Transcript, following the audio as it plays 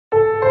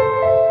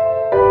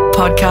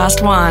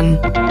Podcast One.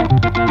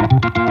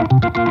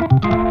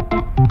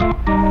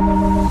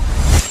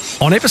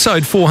 On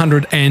episode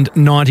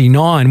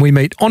 499, we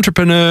meet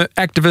entrepreneur,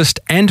 activist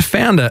and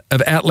founder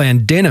of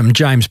Outland Denim,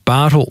 James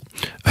Bartle,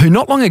 who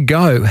not long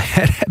ago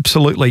had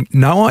absolutely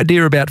no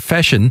idea about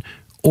fashion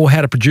or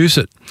how to produce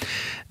it.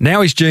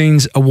 Now his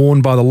jeans are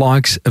worn by the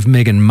likes of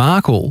Meghan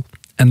Markle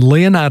and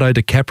Leonardo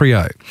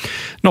DiCaprio.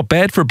 Not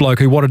bad for a bloke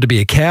who wanted to be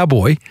a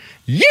cowboy.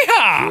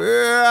 Yeehaw!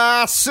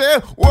 Yeah, I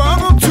said,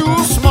 welcome to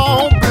a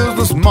small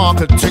business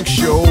marketing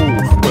show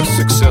where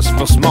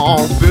successful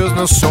small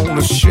business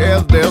owners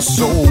share their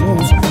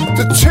souls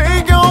to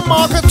take your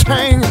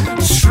marketing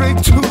straight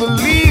to the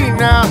lead.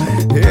 Now,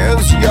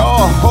 here's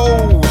your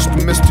host,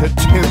 Mr.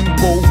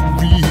 Timbo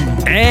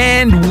Reed.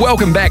 And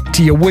welcome back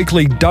to your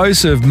weekly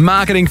dose of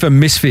marketing for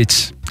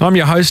misfits. I'm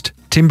your host,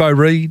 Timbo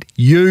Reed.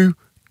 You,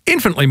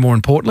 infinitely more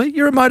importantly,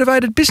 you're a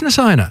motivated business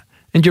owner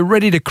and you're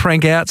ready to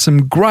crank out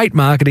some great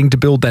marketing to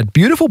build that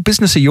beautiful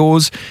business of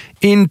yours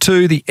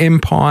into the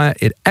empire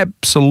it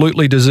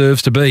absolutely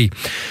deserves to be.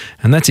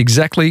 And that's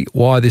exactly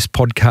why this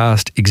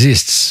podcast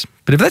exists.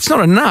 But if that's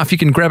not enough, you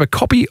can grab a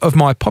copy of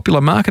my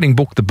popular marketing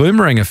book, The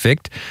Boomerang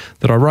Effect,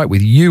 that I wrote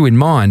with you in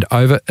mind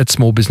over at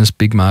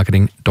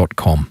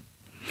smallbusinessbigmarketing.com.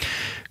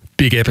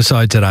 Big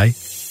episode today.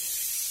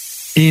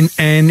 In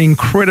an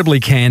incredibly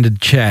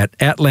candid chat,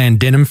 Outland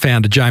Denim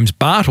founder James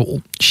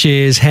Bartle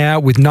shares how,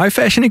 with no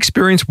fashion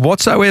experience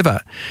whatsoever,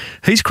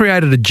 he's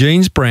created a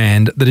jeans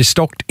brand that is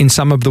stocked in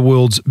some of the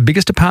world's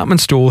biggest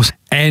department stores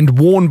and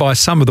worn by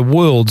some of the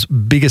world's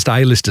biggest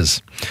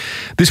A-listers.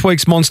 This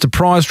week's Monster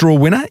Prize Draw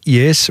winner,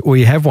 yes,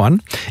 we have one,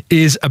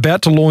 is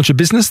about to launch a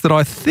business that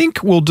I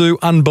think will do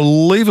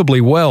unbelievably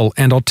well,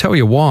 and I'll tell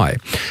you why.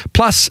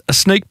 Plus, a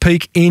sneak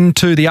peek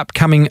into the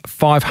upcoming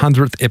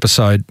 500th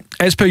episode.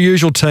 As per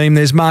usual, team,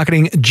 there's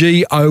marketing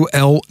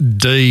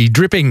GOLD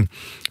dripping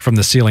from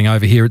the ceiling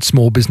over here at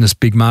Small Business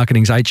Big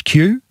Marketing's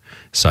HQ.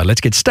 So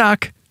let's get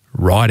stuck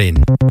right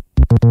in.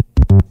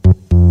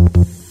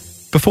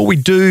 Before we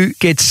do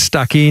get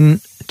stuck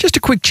in, just a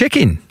quick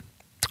check-in.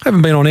 I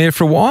haven't been on air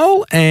for a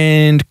while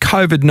and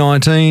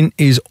COVID-19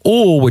 is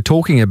all we're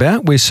talking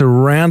about. We're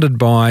surrounded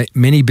by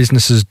many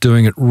businesses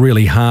doing it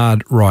really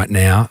hard right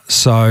now.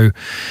 So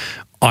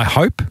I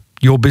hope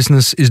your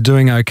business is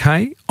doing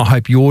okay. I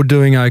hope you're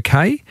doing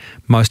okay.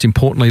 Most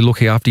importantly,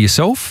 looking after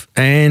yourself.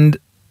 And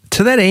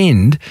to that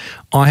end,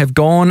 I have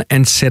gone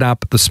and set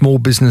up the Small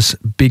Business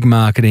Big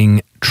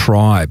Marketing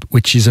Tribe,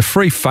 which is a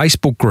free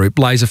Facebook group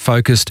laser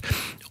focused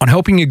on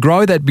helping you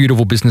grow that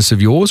beautiful business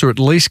of yours, or at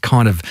least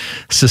kind of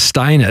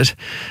sustain it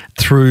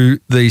through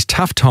these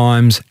tough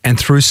times and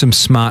through some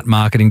smart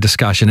marketing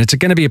discussion. It's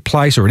going to be a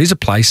place, or it is a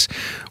place,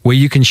 where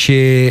you can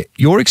share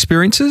your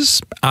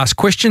experiences, ask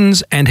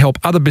questions, and help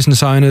other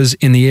business owners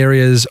in the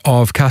areas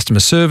of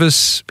customer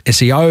service,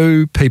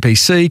 SEO,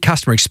 PPC,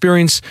 customer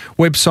experience,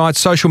 websites,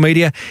 social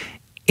media.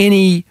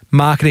 Any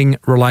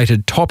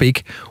marketing-related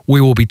topic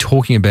we will be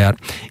talking about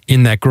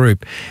in that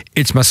group.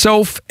 It's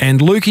myself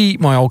and Lukey,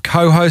 my old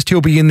co-host.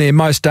 He'll be in there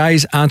most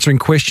days answering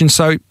questions.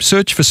 So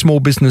search for Small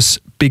Business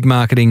Big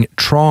Marketing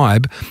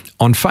Tribe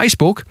on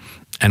Facebook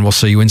and we'll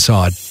see you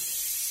inside.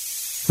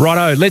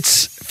 Righto,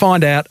 let's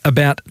find out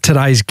about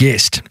today's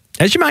guest.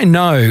 As you may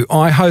know,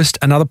 I host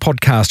another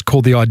podcast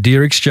called The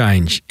Idea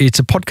Exchange. It's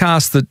a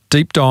podcast that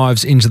deep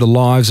dives into the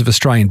lives of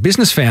Australian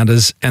business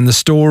founders and the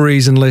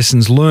stories and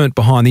lessons learnt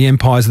behind the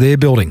empires they're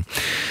building.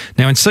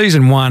 Now, in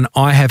season 1,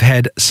 I have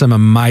had some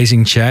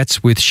amazing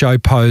chats with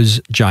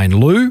Showpo's Jane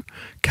Liu,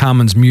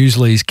 Carmen's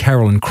Muesli's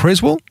Carolyn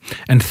Creswell,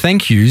 and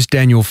Thank You's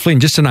Daniel Flynn,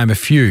 just to name a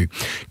few,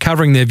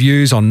 covering their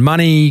views on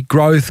money,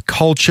 growth,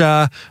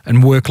 culture,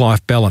 and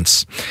work-life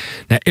balance.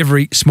 Now,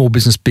 every Small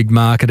Business Big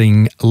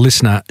Marketing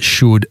listener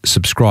should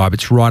subscribe.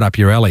 It's right up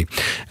your alley.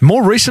 And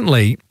more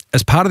recently,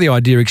 as part of the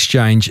Idea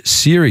Exchange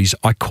series,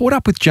 I caught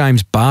up with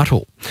James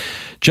Bartle.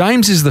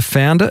 James is the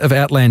founder of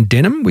Outland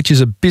Denim, which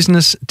is a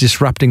business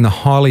disrupting the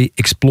highly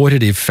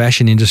exploitative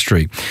fashion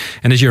industry.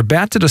 And as you're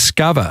about to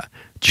discover,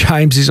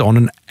 James is on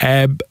an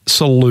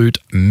absolute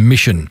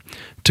mission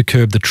to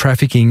curb the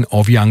trafficking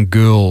of young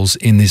girls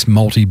in this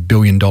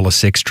multi-billion-dollar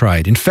sex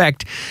trade. In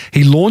fact,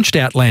 he launched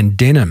Outland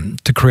Denim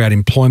to create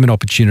employment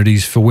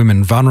opportunities for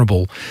women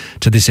vulnerable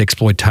to this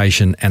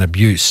exploitation and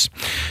abuse.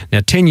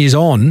 Now, 10 years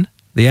on,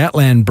 the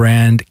Outland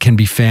brand can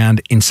be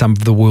found in some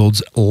of the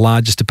world's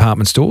largest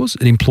department stores.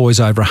 It employs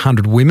over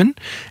 100 women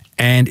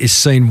and is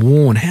seen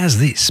worn, how's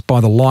this, by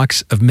the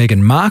likes of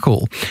Meghan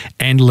Markle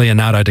and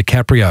Leonardo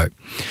DiCaprio.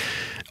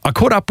 I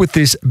caught up with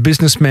this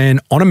businessman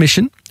on a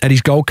mission at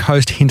his Gold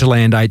Coast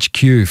Hinterland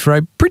HQ for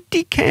a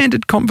pretty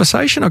candid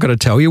conversation, I've got to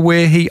tell you,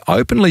 where he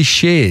openly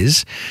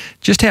shares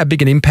just how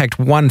big an impact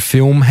one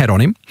film had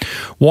on him,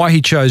 why he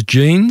chose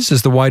jeans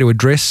as the way to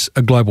address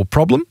a global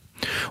problem,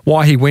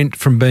 why he went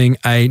from being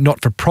a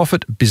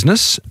not-for-profit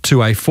business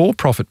to a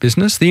for-profit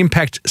business, the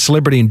impact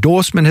celebrity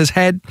endorsement has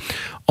had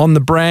on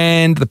the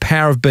brand, the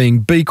power of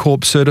being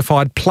B-Corp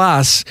certified,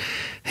 plus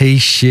he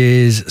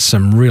shares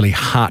some really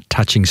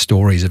heart-touching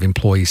stories of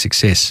employee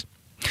success.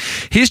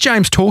 Here's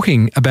James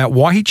talking about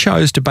why he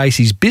chose to base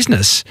his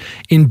business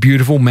in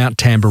beautiful Mount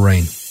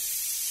Tamborine.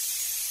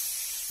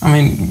 I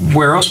mean,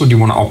 where else would you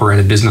want to operate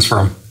a business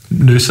from?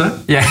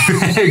 Noosa? Yeah,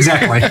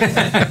 exactly.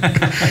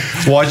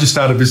 Why'd you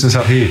start a business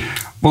up here?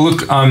 Well,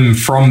 look, I'm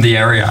from the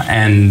area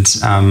and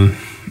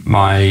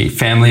my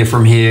family are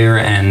from here,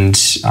 and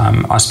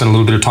I spent a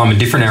little bit of time in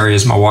different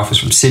areas. My wife was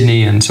from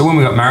Sydney, and so when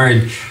we got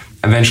married,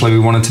 eventually we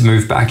wanted to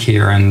move back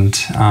here, and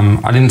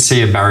I didn't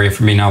see a barrier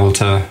for being able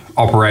to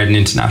operate an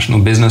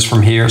international business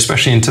from here,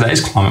 especially in today's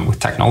climate with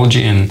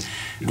technology. And,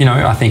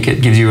 I think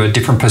it gives you a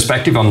different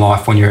perspective on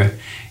life when you're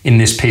in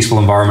this peaceful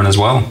environment as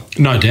well.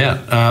 No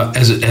doubt.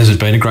 Has it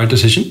been a great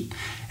decision?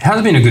 It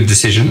has been a good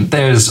decision.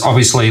 There's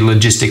obviously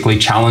logistically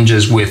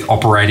challenges with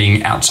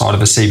operating outside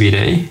of a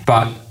CBD,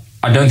 but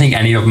I don't think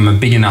any of them are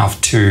big enough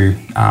to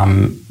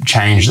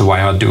change the way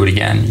I'd do it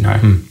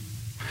again,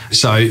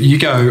 So you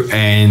go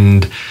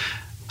and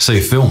see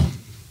a film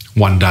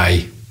one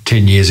day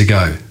 10 years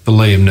ago, the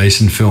Liam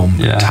Neeson film,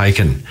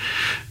 Taken.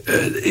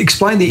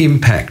 Explain the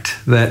impact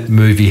that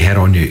movie had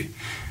on you.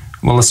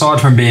 Well, aside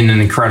from being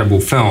an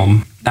incredible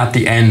film, at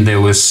the end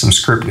there was some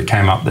script that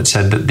came up that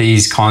said that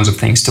these kinds of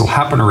things still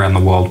happen around the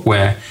world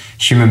where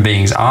human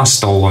beings are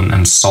stolen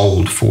and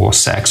sold for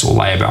sex or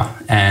labour.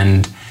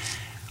 And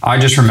I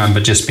just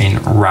remember just being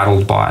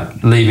rattled by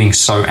it, leaving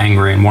so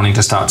angry and wanting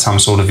to start some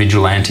sort of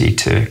vigilante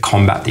to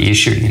combat the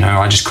issue.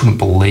 I just couldn't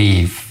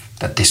believe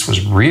that this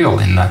was real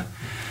in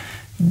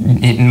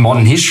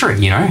modern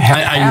history.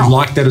 Are you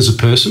like that as a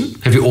person?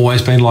 Have you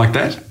always been like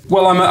that?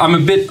 Well, I'm a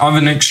bit of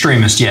an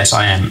extremist. Yes,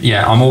 I am.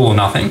 Yeah, I'm all or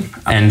nothing.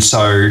 And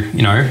so,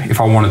 if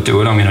I want to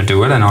do it, I'm going to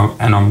do it, and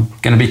I'm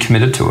going to be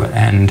committed to it.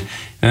 And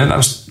that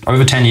was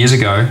over 10 years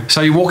ago.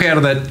 So you walk out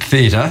of that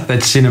theatre,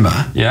 that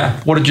cinema. Yeah.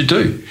 What did you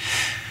do?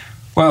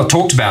 Well,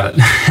 talked about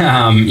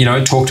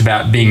it. Talked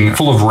about being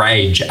full of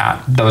rage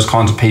at those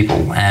kinds of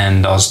people.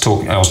 And I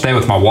was there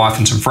with my wife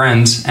and some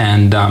friends,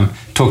 and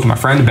talked to my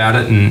friend about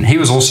it, and he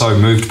was also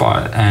moved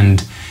by it.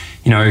 And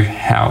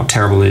how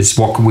terrible it is.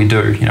 What could we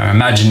do?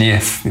 Imagine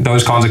if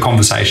those kinds of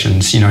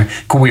conversations,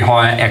 could we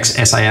hire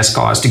ex-SAS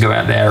guys to go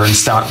out there and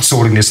start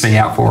sorting this thing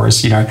out for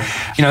us?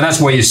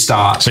 That's where you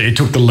start. So you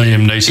took the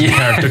Liam Neeson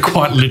character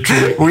quite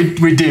literally.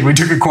 We did. We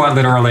took it quite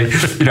literally.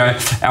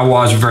 Our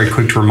wives were very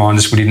quick to remind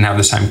us we didn't have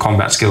the same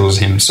combat skills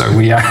as him. So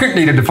we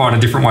needed to find a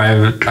different way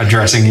of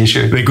addressing the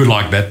issue. They're good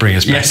like that. Bring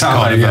us back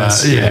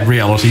to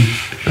reality.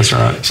 That's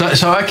right.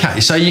 So okay.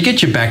 So you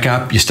get your back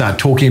up. You start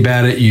talking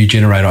about it. You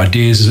generate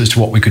ideas as to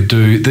what we could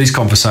do. These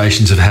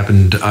conversations have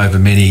happened over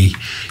many,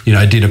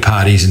 dinner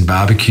parties and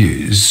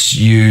barbecues.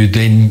 You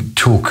then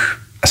took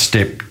a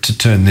step to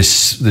turn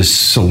this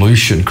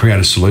solution, create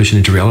a solution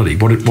into reality.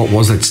 What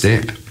was that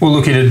step? Well,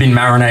 look, it had been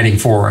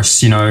marinating for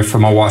us, for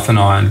my wife and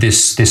I,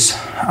 this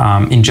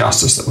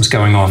injustice that was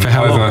going on for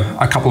over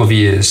a couple of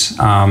years.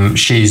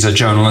 She's a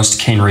journalist,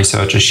 keen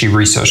researcher. She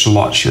researched a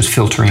lot. She was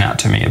filtering out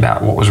to me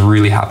about what was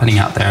really happening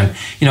out there.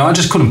 And, I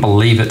just couldn't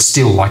believe it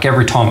still. Like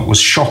every time it was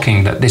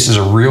shocking that this is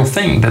a real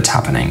thing that's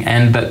happening,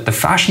 and that the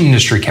fashion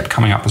industry kept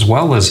coming up as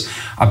well as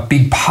a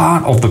big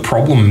part of the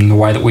problem in the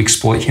way that we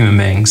exploit human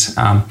beings.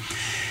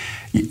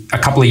 A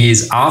couple of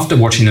years after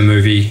watching the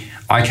movie,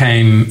 I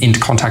came into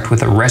contact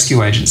with a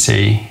rescue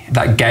agency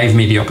that gave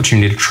me the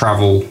opportunity to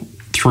travel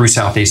through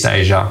Southeast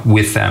Asia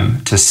with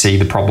them to see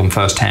the problem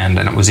firsthand.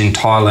 And it was in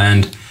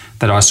Thailand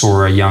that I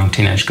saw a young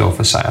teenage girl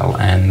for sale,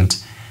 and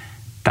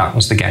that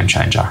was the game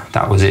changer.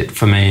 That was it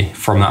for me.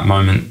 From that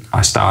moment,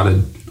 I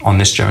started on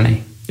this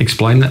journey.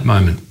 Explain that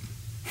moment.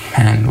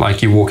 And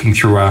like you're walking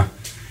through a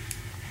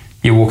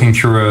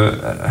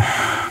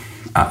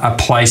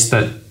place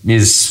that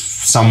is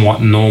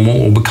somewhat normal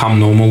or become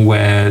normal,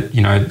 where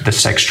the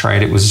sex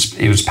trade, it was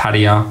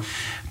Pattaya, a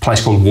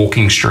place called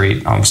Walking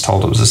Street. I was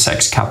told it was the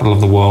sex capital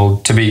of the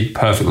world. To be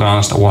perfectly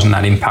honest, I wasn't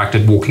that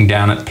impacted walking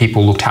down it.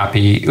 People looked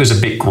happy. It was a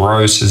bit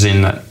gross, as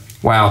in that,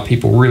 wow,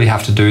 people really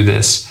have to do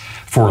this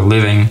for a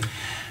living.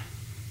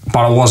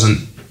 But I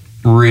wasn't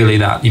really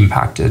that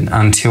impacted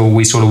until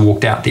we sort of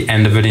walked out the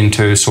end of it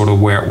into sort of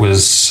where it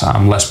was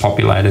less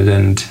populated,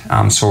 and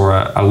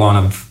saw a line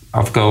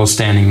of girls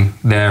standing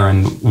there,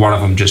 and one of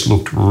them just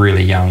looked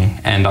really young.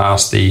 And I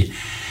asked the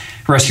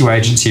rescue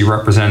agency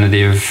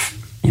representative,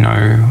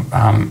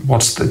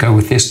 what's the go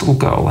with this little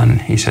girl?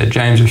 And he said,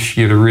 James, if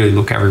you were to really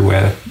look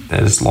everywhere,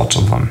 there's lots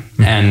of them.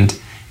 Mm-hmm. And,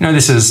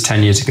 this is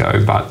 10 years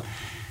ago, but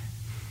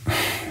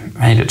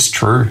mate, it's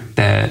true.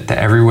 They're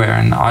everywhere.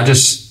 And I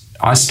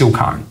still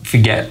can't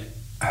forget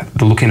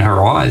the look in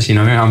her eyes,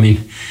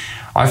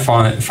 I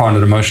find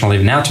it emotional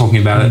even now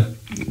talking about it,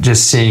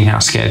 just seeing how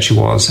scared she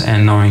was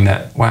and knowing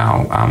that,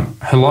 wow,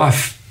 her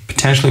life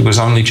potentially was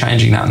only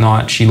changing that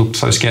night. She looked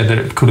so scared that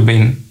it could have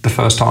been the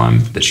first time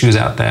that she was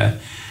out there.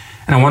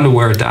 And I wonder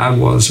where her dad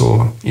was,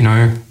 or,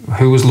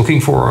 who was looking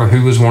for her,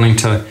 who was wanting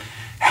to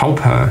help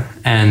her.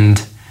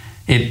 And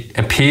it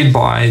appeared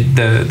by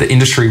the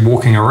industry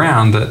walking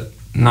around that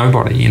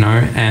nobody,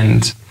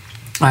 and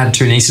I had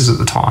two nieces at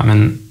the time,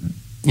 and,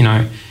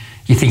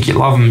 you think you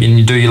love them,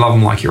 and you love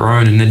them like your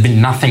own, and there'd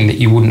been nothing that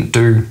you wouldn't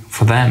do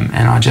for them.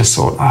 And I just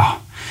thought,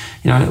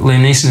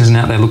 Liam Neeson isn't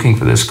out there looking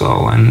for this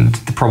girl, and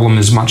the problem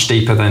is much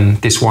deeper than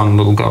this one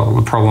little girl.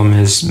 The problem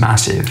is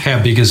massive.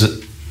 How big is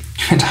it?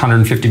 It's a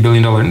 $150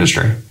 billion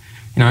industry.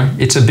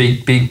 It's a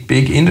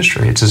big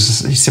industry. It's a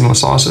similar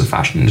size to the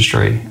fashion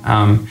industry.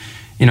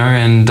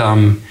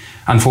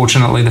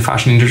 Unfortunately, the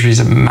fashion industry is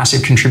a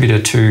massive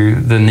contributor to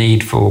the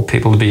need for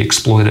people to be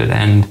exploited.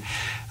 And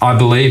I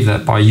believe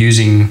that by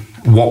using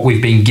what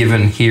we've been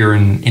given here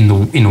in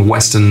the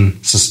Western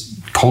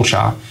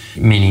culture,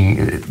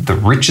 meaning the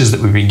riches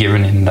that we've been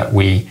given in that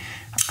we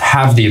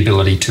have the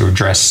ability to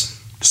address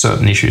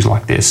certain issues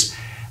like this,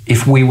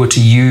 if we were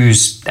to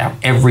use our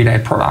everyday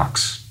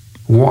products,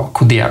 what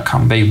could the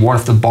outcome be? What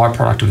if the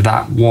byproduct of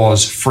that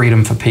was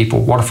freedom for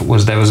people? What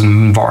if there was an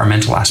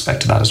environmental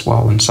aspect to that as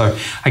well? And so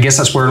I guess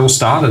that's where it all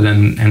started,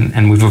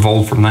 and we've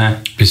evolved from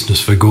there.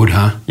 Business for good,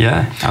 huh?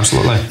 Yeah,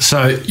 absolutely.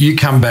 So you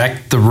come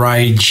back, the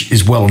rage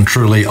is well and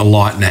truly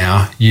alight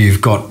now.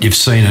 You've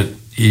seen it,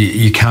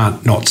 you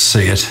can't not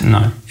see it.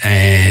 No.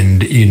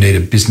 And you need a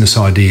business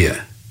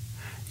idea.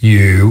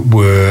 You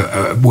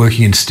were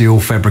working in steel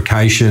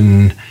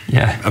fabrication.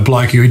 Yeah. A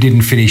bloke who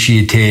didn't finish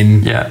year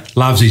 10. Yeah.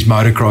 Loves his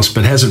motocross,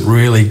 but hasn't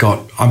really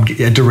got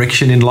a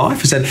direction in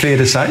life. Is that fair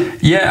to say?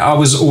 Yeah, I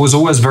was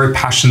always very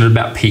passionate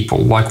about people,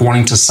 like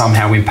wanting to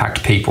somehow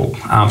impact people.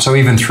 So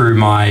even through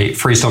my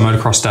freestyle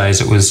motocross days,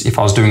 it was, if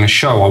I was doing a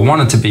show, I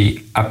wanted to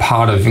be a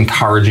part of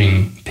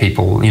encouraging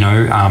people,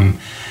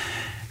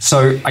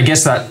 So I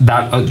guess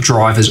that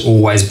drive has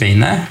always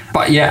been there.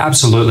 But yeah,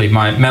 absolutely.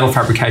 My metal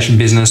fabrication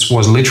business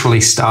was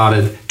literally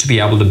started to be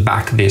able to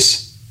back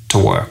this to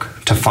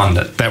work, to fund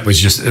it. That was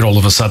just, it all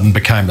of a sudden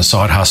became a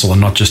side hustle and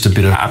not just a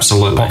bit of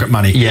pocket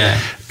money. Yeah.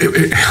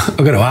 I've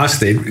got to ask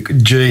then,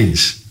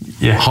 jeans,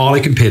 highly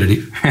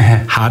competitive,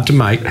 hard to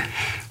make,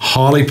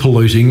 highly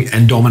polluting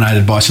and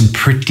dominated by some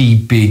pretty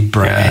big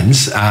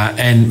brands. Yeah.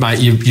 And mate,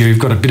 you've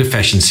got a bit of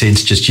fashion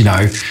sense, just,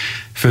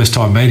 first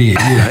time meeting you,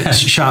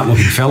 sharp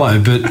looking fellow,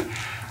 but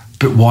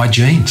why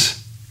jeans?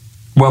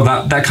 Well,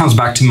 that comes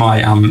back to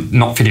my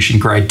not finishing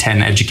grade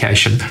 10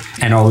 education,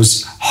 and I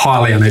was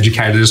highly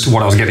uneducated as to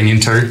what I was getting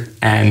into,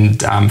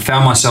 and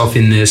found myself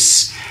in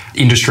this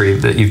industry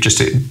that you've just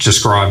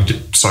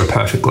described so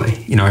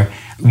perfectly.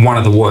 One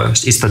of the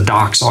worst. It's the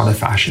dark side of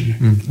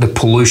fashion, the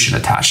pollution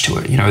attached to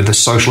it, the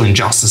social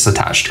injustice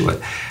attached to it,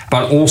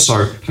 but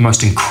also the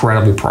most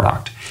incredible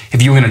product.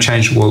 If you were going to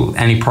change the world with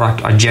any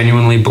product, I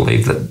genuinely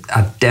believe that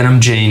a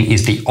denim jean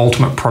is the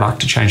ultimate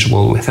product to change the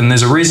world with. And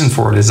there's a reason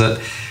for it, is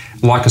that,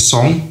 like a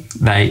song,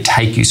 they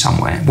take you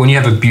somewhere. When you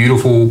have a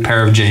beautiful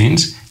pair of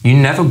jeans, you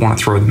never want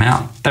to throw them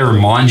out. They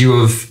remind you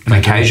of an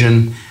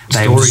occasion.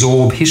 They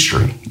absorb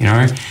history,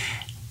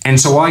 And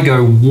so I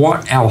go,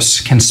 what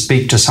else can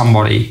speak to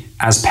somebody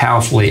as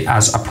powerfully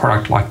as a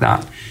product like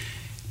that?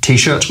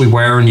 T-shirts we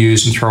wear and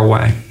use and throw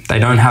away. They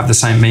don't have the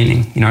same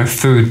meaning.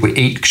 Food we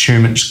eat,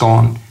 consume it, it's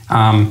gone.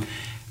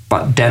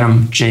 But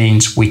denim,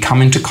 jeans, we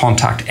come into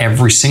contact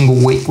every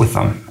single week with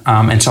them.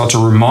 And so it's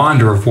a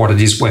reminder of what it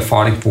is we're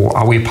fighting for.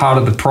 Are we a part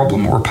of the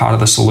problem or a part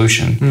of the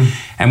solution?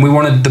 And we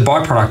wanted the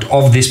byproduct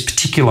of this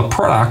particular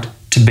product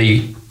to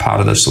be part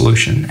of the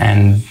solution.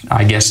 And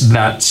I guess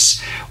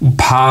that's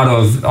part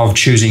of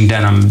choosing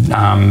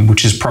denim,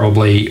 which is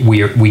probably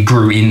we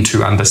grew into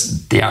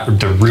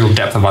the real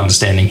depth of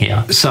understanding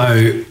here.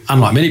 So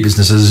unlike many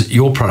businesses,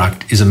 your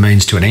product is a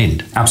means to an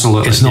end.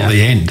 Absolutely. It's not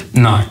the end.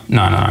 No.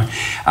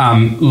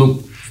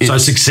 Look. So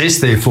success,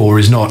 therefore,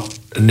 is not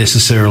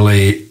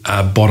necessarily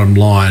a bottom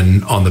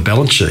line on the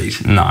balance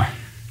sheet.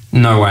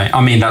 No way.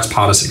 I mean, that's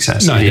part of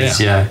success. No, it is,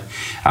 yeah.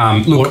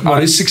 Look,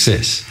 what is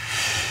success?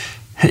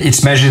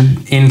 It's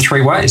measured in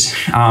three ways.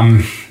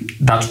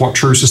 That's what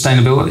true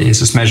sustainability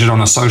is. It's measured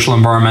on a social,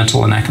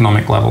 environmental, and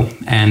economic level.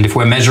 And if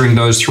we're measuring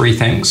those three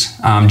things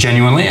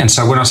genuinely, and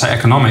so when I say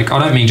economic, I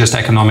don't mean just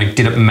economic,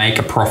 did it make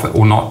a profit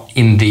or not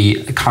in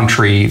the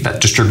country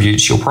that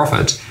distributes your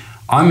profits?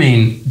 I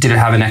mean, did it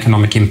have an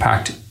economic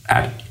impact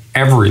at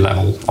every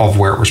level of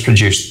where it was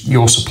produced,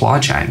 your supply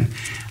chain?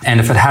 And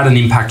if it had an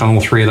impact on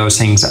all three of those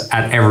things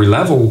at every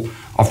level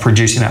of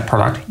producing that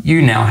product,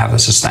 you now have a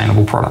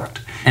sustainable product.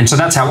 And so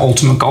that's our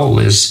ultimate goal,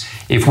 is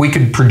if we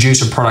could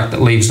produce a product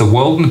that leaves the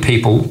world and the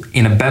people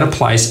in a better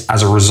place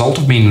as a result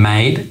of being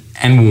made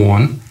and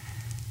worn,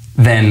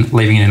 than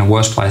leaving it in a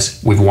worse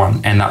place, we've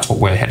won. And that's what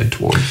we're headed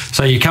towards.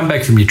 So you come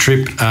back from your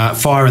trip,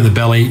 fire in the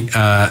belly,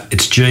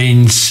 it's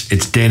jeans,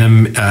 it's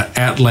denim,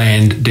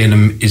 Outland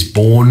Denim is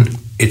born.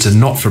 It's a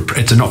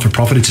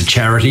not-for-profit, it's a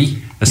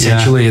charity,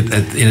 essentially, in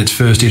its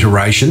first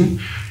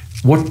iteration.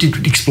 What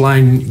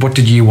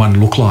did year one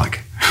look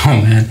like?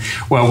 Oh man!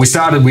 Well,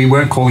 we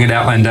weren't calling it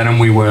Outland Denim.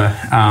 We were,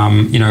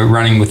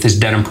 running with this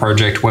denim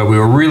project where we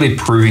were really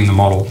proving the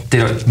model.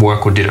 Did it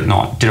work or did it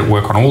not? Did it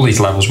work on all these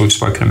levels we've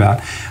spoken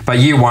about? But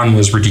year one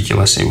was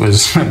ridiculous. It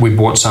was, we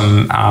bought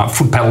some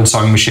foot pedal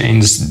sewing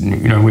machines.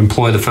 We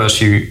employed the first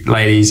few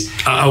ladies.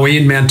 Are we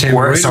in Mount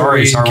Tamarind? We're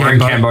in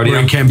Cambodia. We're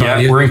in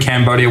Cambodia. Yeah, we're in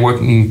Cambodia,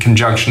 working in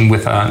conjunction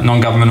with a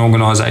non-government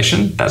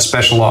organisation that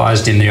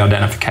specialised in the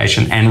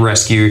identification and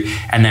rescue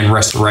and then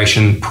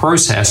restoration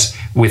process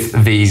with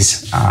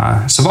these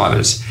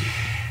survivors.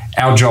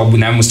 Our job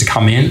then was to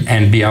come in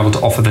and be able to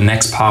offer the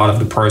next part of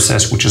the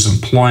process, which is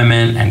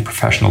employment and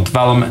professional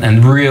development,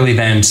 and really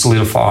then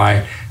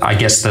solidify, I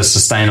guess, the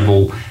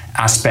sustainable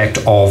aspect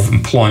of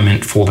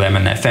employment for them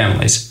and their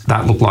families.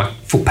 That looked like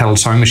foot pedal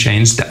sewing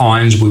machines. The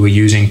irons we were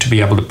using to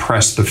be able to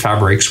press the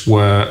fabrics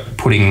were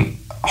putting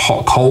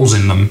hot coals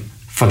in them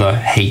for the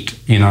heat.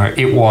 You know,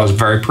 it was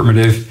very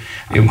primitive.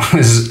 It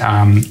was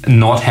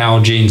not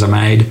how jeans are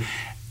made.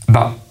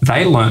 But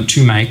they learned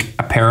to make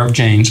a pair of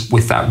jeans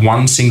with that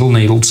one single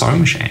needled sewing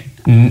machine.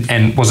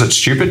 And was it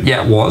stupid?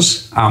 Yeah, it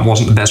was.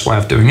 Wasn't the best way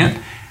of doing it.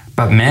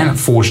 But man, it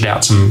forged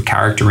out some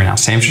character in our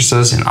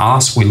seamstresses, in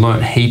us. We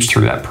learned heaps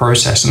through that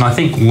process. And I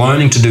think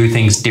learning to do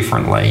things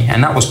differently,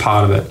 and that was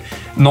part of it.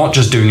 Not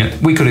just doing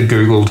it. We could have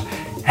Googled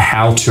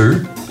how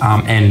to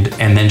and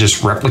then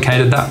just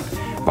replicated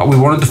that. But we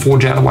wanted to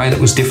forge out a way that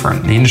was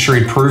different. The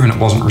industry had proven it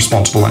wasn't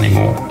responsible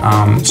anymore.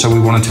 So we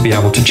wanted to be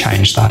able to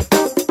change that.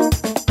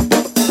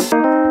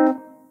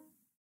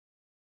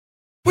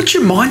 What's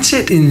your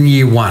mindset in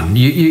year one?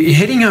 You're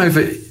heading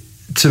over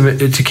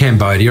to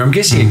Cambodia. I'm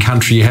guessing a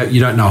country you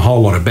don't know a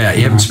whole lot about.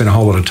 You haven't spent a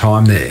whole lot of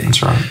time there.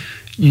 That's right.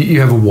 You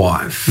have a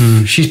wife.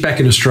 She's back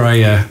in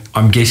Australia,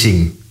 I'm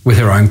guessing, with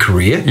her own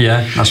career.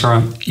 Yeah, that's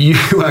right. You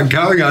are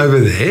going over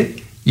there.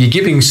 You're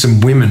giving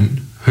some women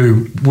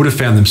who would have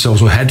found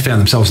themselves or had found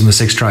themselves in the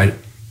sex trade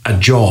a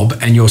job,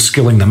 and you're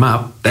skilling them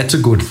up. That's a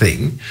good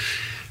thing.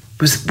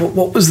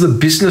 What was the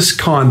business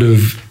kind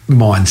of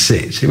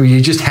mindset? Were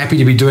you just happy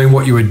to be doing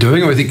what you were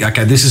doing, or you think,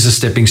 okay, this is a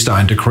stepping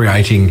stone to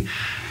creating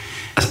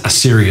a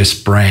serious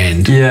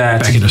brand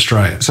back in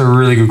Australia? It's a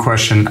really good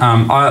question.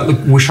 I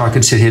wish I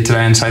could sit here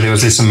today and say there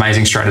was this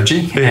amazing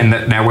strategy and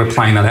that now we're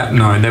playing that out.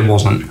 No, there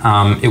wasn't.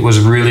 It was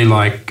really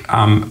like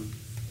I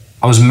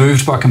was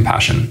moved by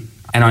compassion,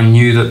 and I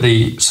knew that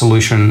the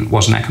solution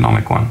was an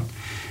economic one.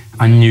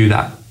 I knew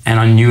that, and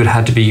I knew it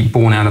had to be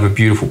born out of a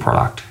beautiful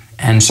product.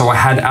 And so I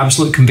had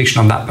absolute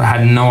conviction of that, but I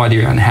had no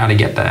idea on how to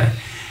get there.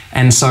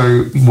 And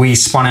so we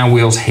spun our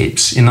wheels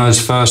heaps. In those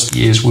first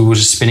years, we were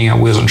just spinning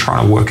our wheels and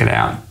trying to work it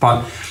out.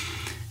 But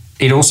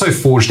it also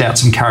forged out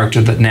some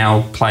character that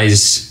now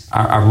plays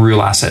a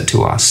real asset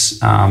to us,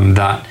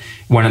 that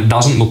when it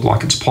doesn't look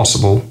like it's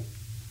possible,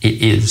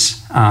 it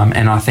is.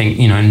 And I think,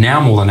 now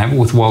more than ever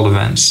with world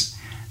events,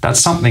 that's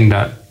something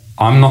that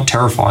I'm not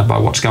terrified by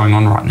what's going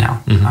on right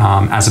now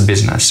as a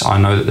business. I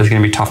know that there's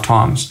going to be tough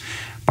times,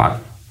 but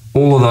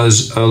all of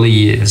those early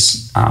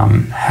years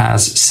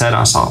has set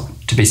us up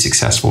to be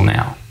successful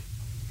now.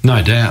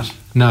 No doubt.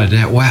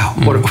 Wow.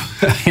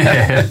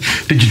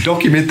 Did you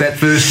document that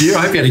first year?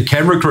 I hope you had a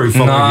camera crew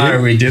following you.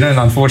 No, we didn't,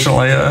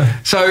 unfortunately.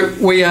 So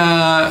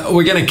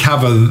we're going to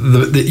cover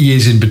the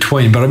years in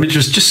between, but I mean,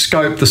 just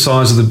scope the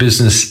size of the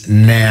business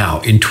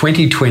now. In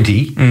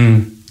 2020,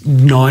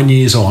 9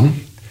 years on.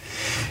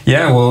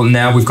 Yeah, well,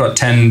 now we've got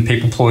 10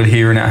 people employed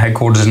here in our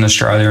headquarters in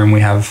Australia, and we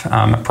have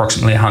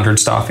approximately 100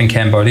 staff in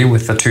Cambodia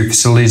with the 2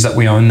 facilities that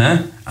we own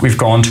there. We've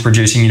gone to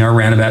producing,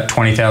 around about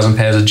 20,000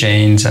 pairs of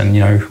jeans, and,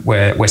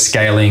 we're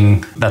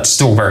scaling. That's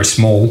still very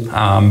small,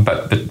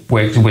 but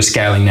we're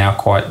scaling now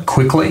quite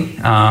quickly.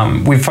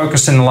 We've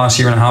focused in the last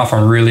year and a half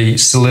on really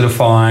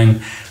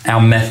solidifying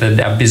our method,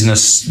 our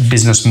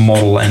business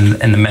model, and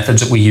the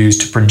methods that we use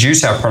to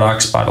produce our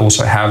products, but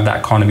also have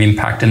that kind of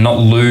impact and not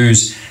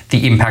lose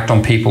the impact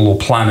on people or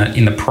planet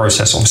in the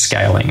process of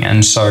scaling.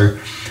 And so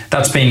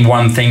that's been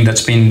one thing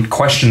that's been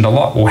questioned a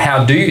lot. Well,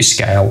 how do you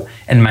scale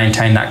and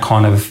maintain that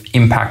kind of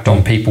impact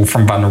on people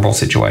from vulnerable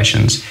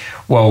situations?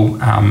 Well,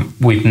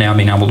 we've now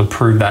been able to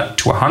prove that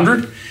to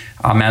 100.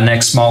 Our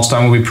next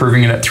milestone will be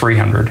proving it at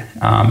 300,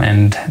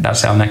 and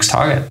that's our next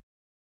target.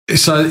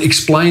 So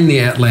explain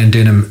the Outland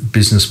Denim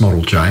business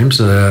model, James,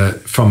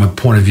 from a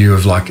point of view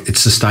of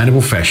it's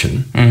sustainable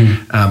fashion.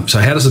 So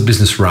how does the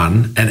business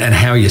run, and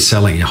how are you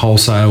selling?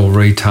 Wholesale,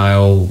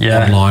 retail,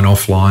 online,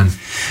 offline?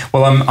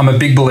 Well, I'm a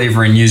big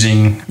believer in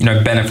using,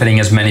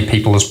 benefiting as many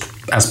people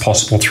as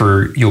possible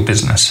through your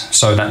business.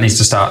 So that needs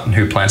to start in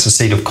who plants the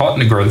seed of cotton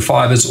to grow the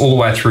fibers, all the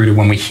way through to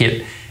when we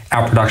hit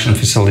our production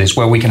facilities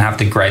where we can have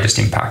the greatest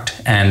impact.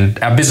 And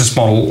our business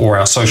model, or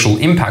our social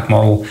impact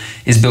model,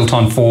 is built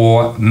on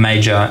 4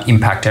 major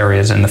impact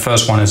areas. And the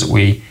first one is that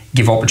we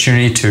give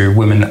opportunity to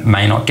women that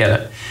may not get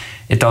it.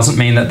 It doesn't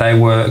mean that they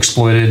were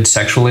exploited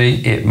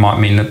sexually. It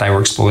might mean that they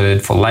were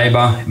exploited for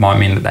labor. It might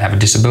mean that they have a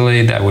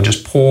disability, they were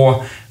just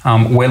poor.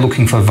 We're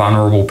looking for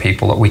vulnerable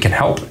people that we can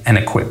help and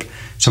equip.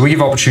 So we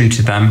give opportunity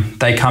to them.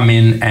 They come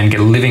in and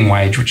get a living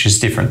wage, which is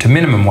different to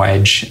minimum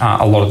wage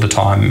a lot of the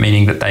time,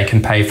 meaning that they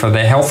can pay for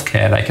their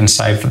healthcare, they can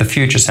save for the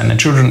future, send their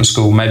children to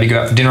school, maybe go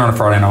out for dinner on a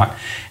Friday night,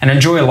 and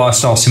enjoy a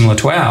lifestyle similar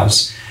to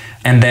ours.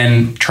 And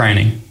then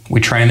training.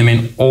 We train them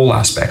in all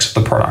aspects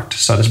of the product.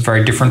 So that's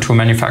very different to a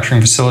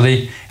manufacturing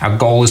facility. Our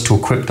goal is to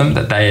equip them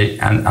that they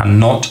are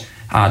not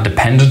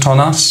dependent on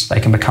us. They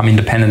can become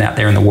independent out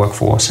there in the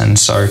workforce. And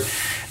so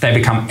they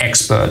become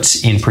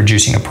experts in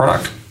producing a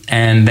product.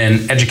 And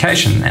then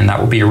education, and that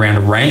will be around a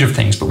range of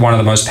things. But one of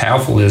the most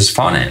powerful is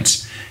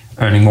finance.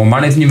 Earning more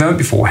money than you've earned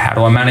before. How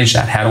do I manage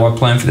that? How do I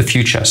plan for the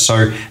future?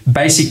 So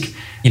basic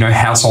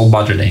household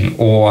budgeting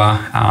or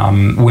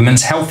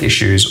women's health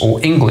issues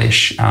or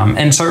English.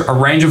 And so a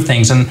range of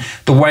things. And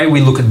the way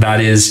we look at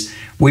that is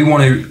we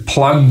want to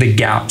plug the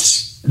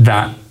gaps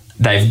that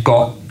they've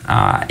got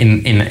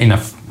in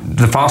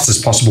the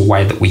fastest possible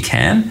way that we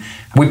can.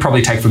 We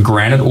probably take for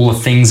granted all the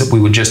things that we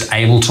were just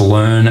able to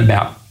learn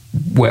about.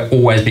 We're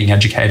always being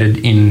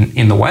educated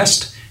in the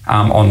West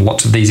on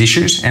lots of these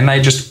issues, and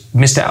they just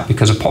missed out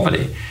because of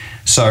poverty.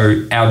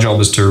 So our job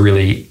is to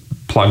really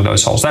plug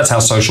those holes. That's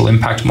our social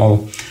impact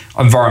model.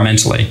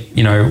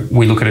 Environmentally,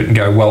 we look at it and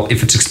go, well,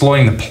 if it's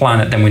exploiting the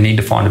planet, then we need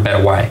to find a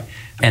better way.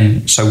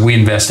 And so we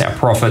invest our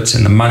profits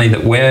and the money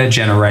that we're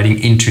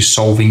generating into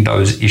solving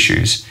those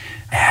issues.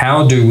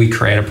 How do we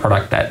create a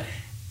product that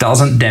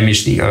doesn't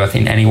damage the earth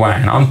in any way?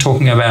 And I'm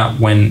talking about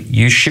when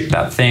you ship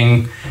that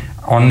thing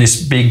on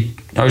this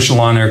big ocean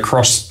liner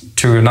across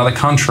to another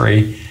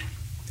country,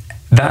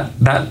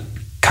 that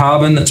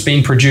carbon that's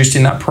being produced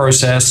in that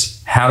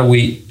process, how do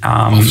we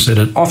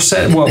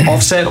offset,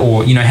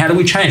 or how do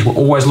we change? We're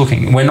always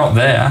looking. We're not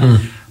there,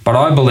 but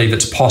I believe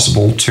it's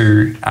possible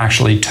to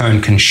actually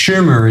turn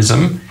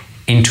consumerism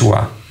into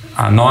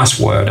a nice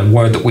word, a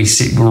word that we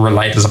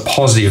relate as a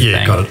positive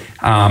thing. Got it.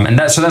 And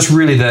that's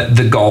really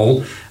the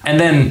goal. And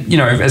then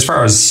as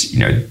far as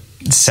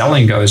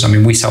selling goes,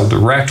 we sell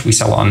direct, we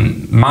sell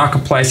on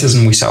marketplaces,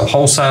 and we sell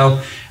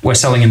wholesale. We're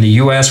selling in the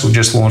US. We've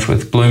just launched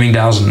with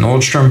Bloomingdale's and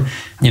Nordstrom.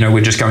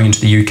 We're just going into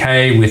the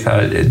UK with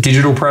a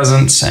digital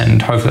presence,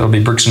 and hopefully it'll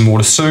be bricks and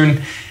mortar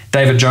soon.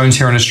 David Jones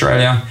here in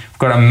Australia. We've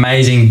got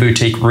amazing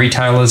boutique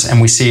retailers, and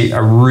we see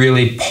a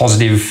really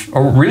positive,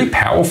 a really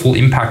powerful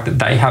impact that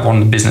they have on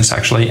the business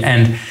actually,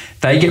 and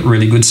they get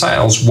really good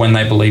sales when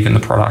they believe in the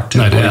product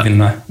and believe in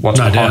what's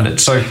behind it.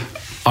 So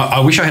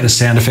I wish I had a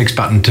sound effects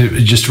button to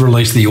just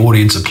release the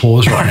audience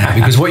applause right now,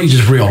 because what you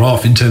just reeled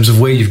off in terms of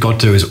where you've got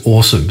to is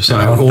awesome. So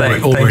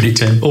thank you,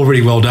 Tim.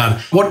 Already well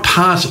done. What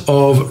part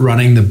of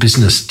running the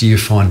business do you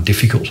find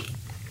difficult?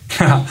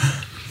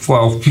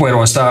 Well, where do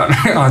I start?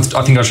 I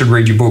think I should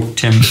read your book,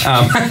 Tim.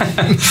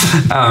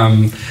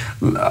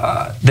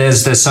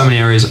 There's so many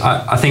areas.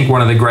 I think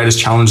one of the greatest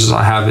challenges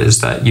I have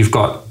is that you've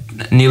got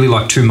nearly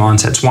like two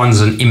mindsets. One's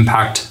an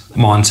impact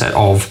mindset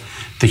of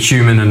the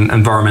human and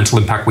environmental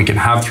impact we can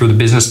have through the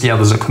business. The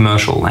other's a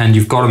commercial, and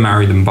you've got to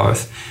marry them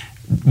both.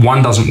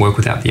 One doesn't work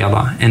without the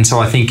other. And so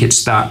I think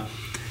it's that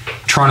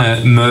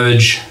trying to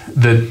merge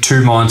the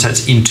two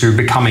mindsets into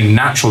becoming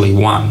naturally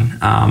one.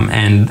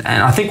 And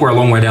I think we're a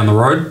long way down the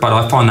road, but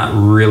I find that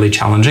really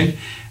challenging.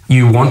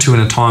 You want to,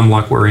 in a time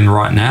like we're in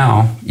right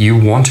now, you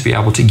want to be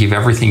able to give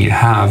everything you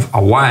have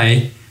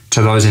away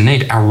to those in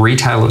need. Our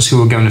retailers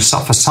who are going to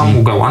suffer, some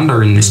will go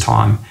under in this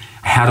time.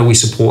 How do we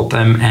support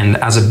them? And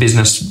as a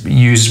business,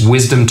 use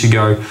wisdom to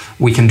go,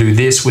 we can do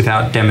this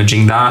without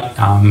damaging that.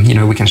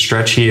 We can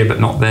stretch here,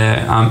 but not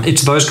there.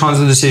 It's those kinds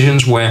of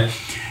decisions where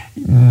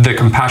the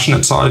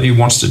compassionate side of you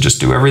wants to just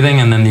do everything.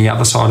 And then the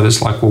other side of it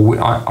is like,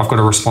 well, I've got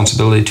a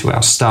responsibility to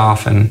our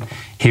staff and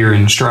here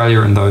in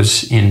Australia and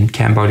those in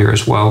Cambodia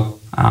as well.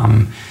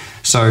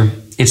 So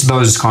it's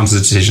those kinds of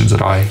decisions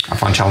that I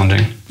find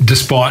challenging.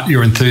 Despite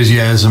your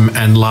enthusiasm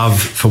and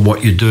love for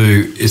what you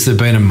do, has there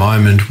been a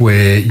moment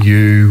where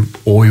you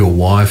or your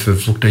wife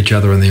have looked each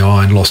other in the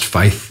eye and lost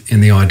faith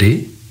in the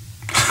idea?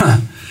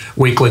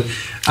 Weekly.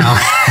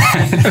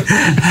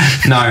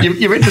 No.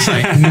 You meant to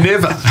say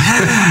never.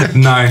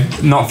 No,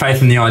 not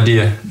faith in the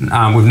idea.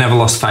 We've never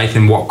lost faith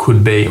in what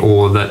could be,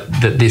 or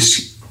that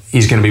this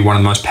is going to be one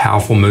of the most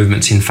powerful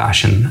movements in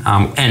fashion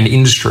and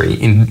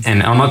industry. And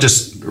I'm not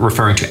just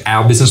referring to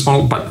our business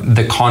model, but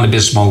the kind of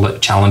business model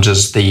that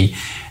challenges the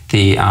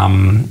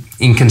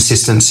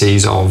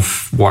inconsistencies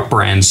of what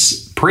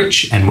brands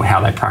preach and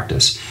how they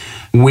practice.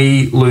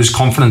 We lose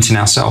confidence in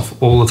ourselves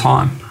all the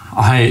time.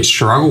 I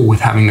struggle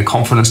with having the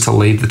confidence to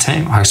lead the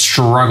team. I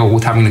struggle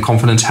with having the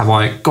confidence, have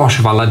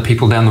I led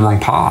people down the wrong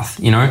path?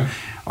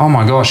 Oh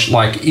my gosh,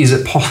 is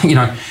it,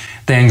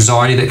 the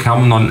anxiety that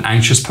comes. I'm not an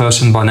anxious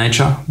person by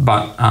nature,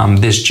 but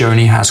this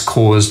journey has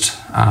caused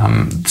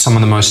some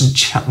of the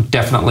most,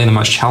 definitely the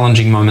most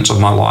challenging moments of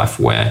my life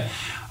where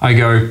I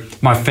go,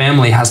 my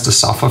family has to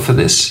suffer for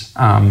this.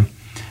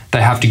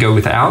 They have to go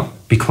without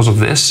because of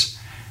this.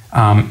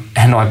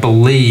 And I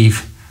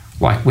believe,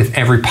 with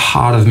every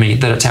part of me,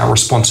 that it's our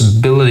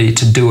responsibility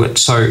to do it.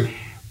 So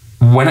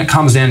when it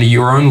comes down to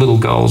your own little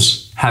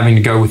girls having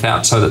to go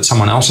without so that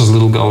someone else's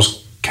little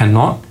girls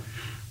cannot,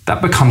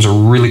 that becomes a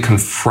really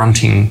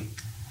confronting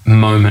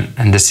moment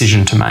and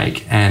decision to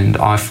make. And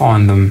I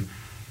find them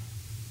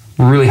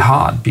really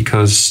hard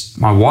because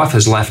my wife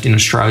has left in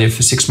Australia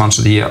for 6 months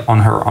of the year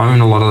on her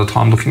own a lot of the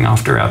time, looking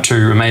after our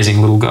two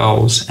amazing little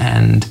girls,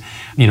 and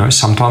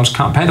sometimes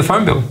can't pay the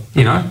phone bill,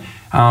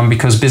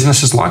 because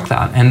business is like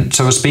that. And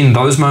so it's been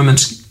those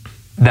moments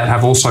that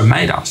have also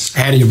made us.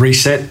 How do you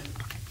reset?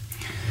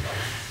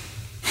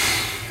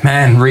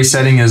 Man,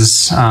 resetting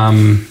is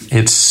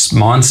it's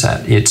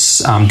mindset,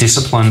 it's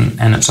discipline,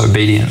 and it's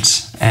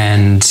obedience.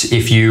 And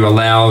if you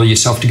allow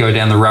yourself to go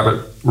down the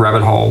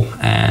rabbit hole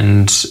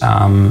and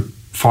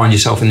find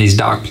yourself in these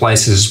dark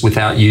places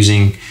without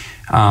using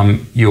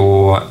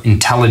your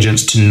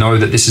intelligence to know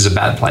that this is a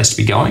bad place to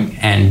be going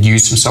and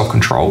use some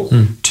self-control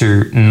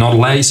to not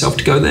allow yourself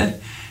to go there,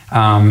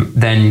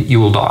 then you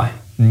will die.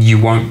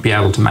 You won't be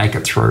able to make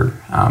it through.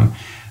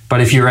 But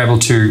if you're able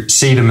to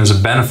see them as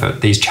a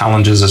benefit, these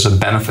challenges as a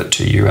benefit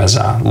to you, as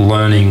a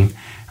learning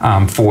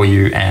for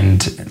you,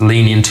 and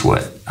lean into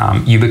it,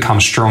 you become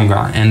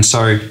stronger. And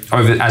so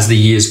as the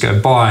years go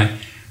by,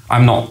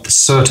 I'm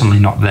certainly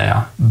not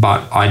there,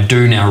 but I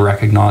do now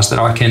recognize that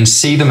I can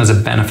see them as a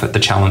benefit,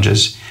 the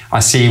challenges. I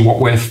see what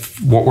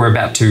we're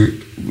about to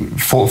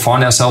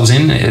find ourselves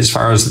in as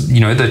far as,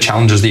 the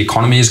challenges the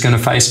economy is going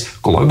to face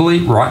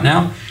globally right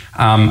now.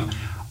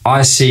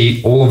 I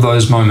see all of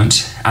those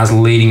moments as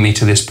leading me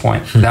to this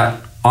point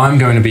that I'm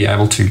going to be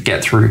able to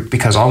get through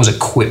because I was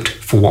equipped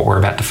for what we're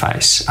about to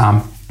face.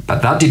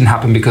 But that didn't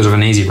happen because of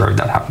an easy road.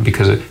 That happened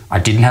because I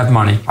didn't have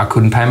money. I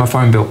couldn't pay my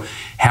phone bill.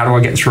 How do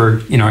I get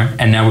through?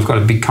 And now we've got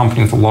a big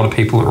company with a lot of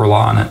people that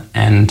rely on it.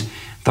 And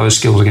those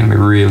skills are going to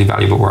be really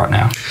valuable right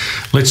now.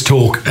 Let's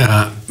talk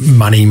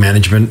money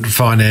management,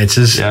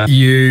 finances. Yeah.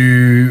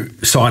 You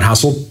side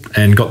hustled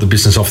and got the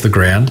business off the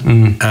ground.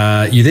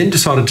 You then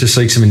decided to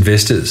seek some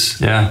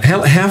investors. Yeah.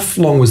 How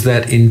long was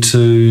that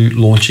into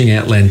launching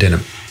Outland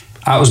Denim?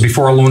 It was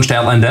before I launched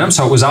Outland Denim.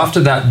 So it was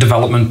after that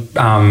development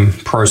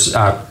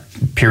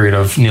period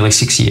of nearly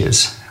 6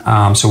 years.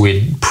 So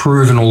we'd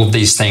proven all of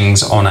these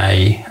things on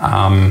a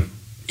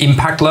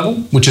impact level,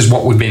 which is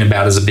what we've been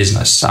about as a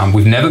business.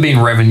 We've never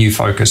been revenue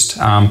focused.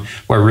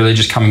 We're really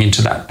just coming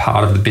into that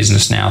part of the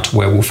business now to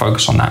where we'll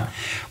focus on that,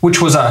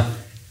 which was a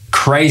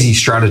crazy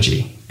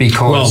strategy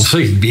because... Well,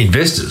 see,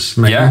 investors,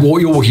 mate,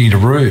 you're walking into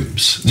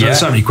rooms. So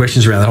there's so many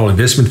questions around the whole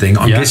investment thing.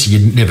 I'm guessing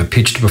you'd never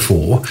pitched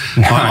before.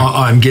 No.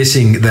 I'm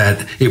guessing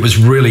that it was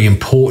really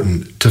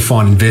important to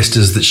find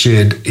investors that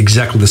shared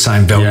exactly the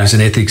same values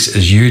and ethics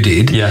as you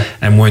did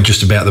and weren't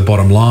just about the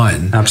bottom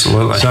line.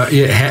 Absolutely. So,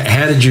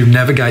 how did you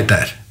navigate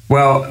that?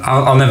 Well,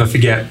 I'll never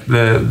forget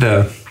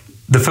the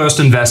first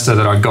investor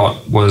that I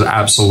got was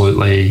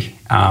absolutely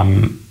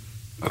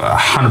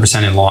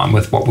 100% in line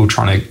with what we were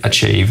trying to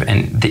achieve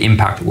and the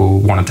impact that we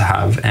wanted to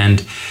have.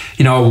 And,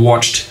 I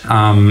watched,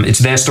 it's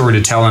their story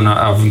to tell, and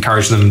I've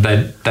encouraged them.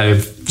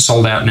 They've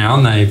sold out now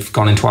and they've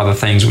gone into other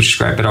things, which is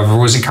great, but I've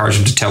always encouraged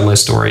them to tell their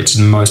story. It's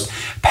the most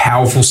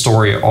powerful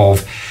story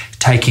of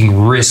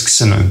taking risks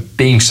and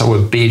being so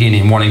obedient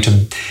in wanting to,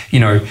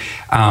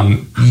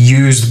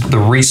 use the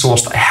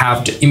resource they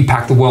have to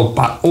impact the world,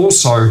 but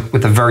also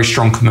with a very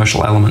strong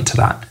commercial element to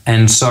that.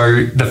 And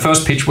so the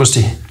first pitch was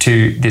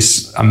to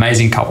this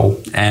amazing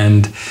couple,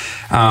 and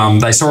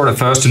they saw it at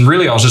first, and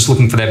really I was just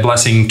looking for their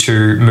blessing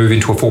to move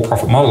into a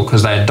for-profit model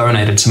because they had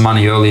donated some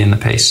money early in the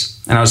piece.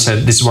 And I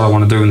said, this is what I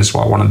want to do and this is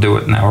why I want to do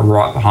it. And they were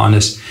right behind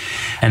us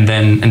and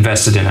then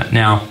invested in it.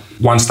 Now,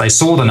 once they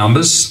saw the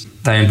numbers,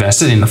 they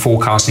invested in the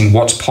forecasting,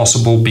 what's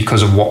possible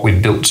because of what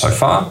we've built so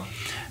far.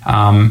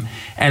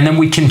 And then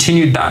we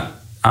continued that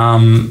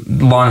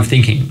line of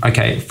thinking.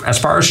 Okay, as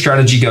far as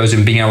strategy goes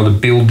and being able to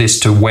build this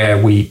to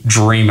where we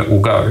dream it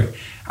will go,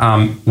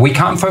 we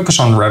can't focus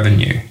on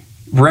revenue.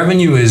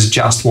 Revenue is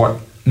just what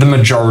the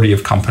majority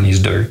of companies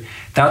do.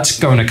 That's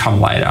going to come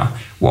later.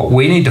 What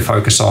we need to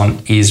focus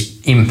on is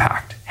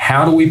impact.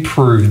 How do we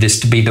prove this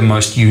to be the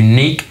most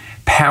unique,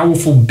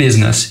 powerful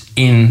business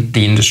in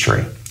the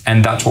industry?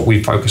 And that's what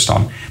we focused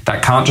on.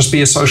 That can't just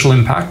be a social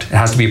impact. It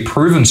has to be a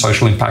proven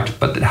social impact,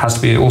 but it has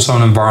to be also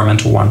an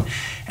environmental one.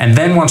 And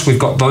then once we've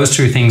got those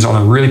two things on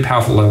a really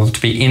powerful level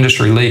to be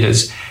industry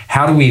leaders,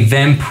 how do we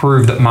then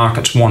prove that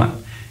markets want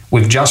it?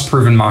 We've just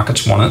proven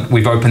markets want it.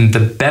 We've opened the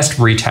best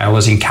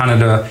retailers in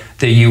Canada,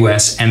 the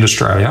US, and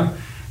Australia.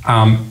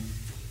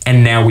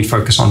 And now we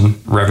focus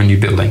on revenue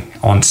building,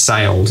 on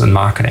sales and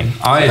marketing.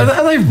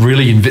 Are they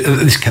really,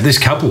 this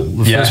couple,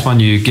 the first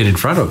one you get in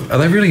front of, are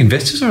they really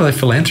investors or are they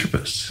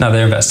philanthropists? No,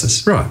 they're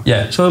investors. Right.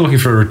 Yeah. So they're looking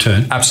for a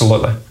return?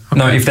 Absolutely. Okay.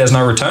 No, if there's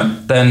no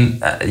return,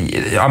 then,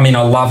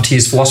 I loved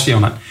his philosophy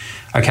on it.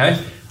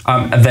 Okay.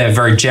 They're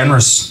very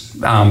generous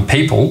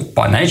people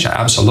by nature,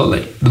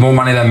 absolutely. The more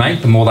money they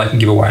make, the more they can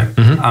give away.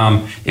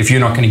 Mm-hmm. If you're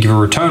not going to give a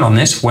return on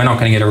this, we're not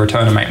going to get a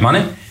return and make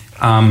money.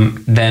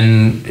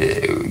 Then,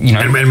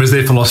 And was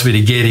their philosophy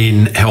to get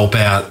in, help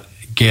out,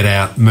 get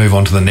out, move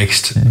on to the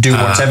next? Do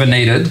whatever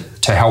needed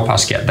to help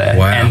us get there.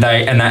 Wow. And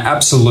they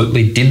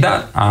absolutely did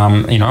that.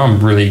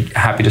 I'm really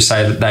happy to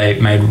say that they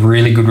made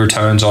really good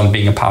returns on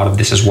being a part of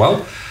this as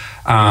well.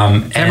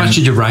 How much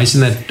did you raise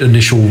in that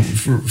initial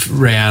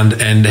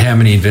round and how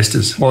many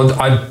investors? Well,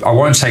 I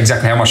won't say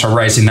exactly how much I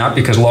raised in that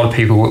because a lot of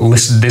people will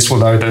listen to this will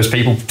know those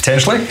people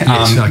potentially.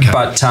 Yes, okay.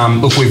 But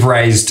look, we've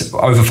raised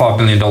over $5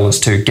 million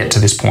to get to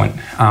this point.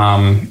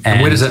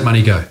 And where does that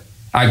money go?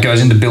 It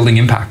goes into building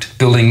impact,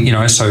 so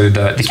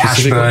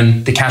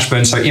the cash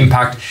burn, so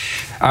impact.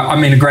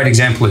 A great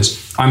example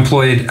is I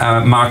employed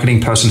a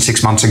marketing person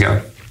 6 months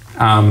ago.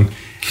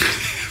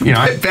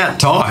 About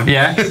time.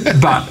 Yeah.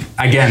 But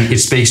again, it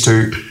speaks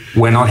to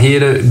we're not here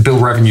to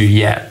build revenue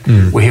yet.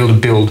 We're here to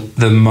build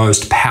the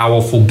most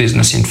powerful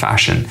business in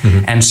fashion.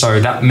 Mm-hmm. And so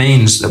that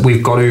means that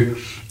we've got to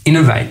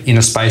innovate in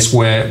a space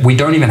where we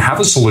don't even have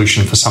a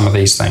solution for some of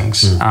these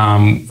things.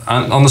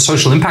 On the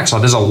social impact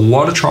side, there's a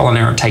lot of trial and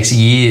error. It takes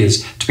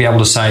years to be able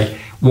to say,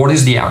 what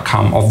is the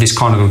outcome of this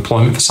kind of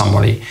employment for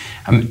somebody?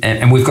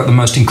 And we've got the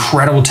most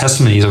incredible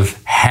testimonies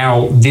of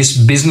how this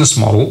business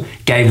model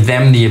gave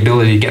them the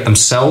ability to get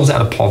themselves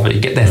out of poverty,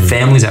 get their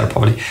families out of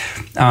poverty.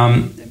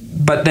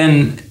 But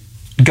then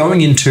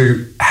going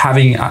into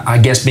having, I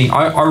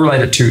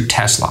relate it to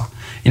Tesla.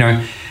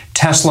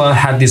 Tesla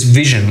had this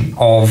vision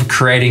of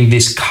creating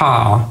this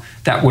car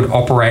that would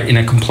operate in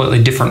a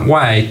completely different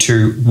way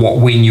to what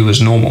we knew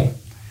as normal.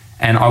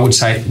 And I would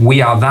say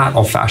we are that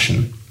of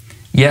fashion.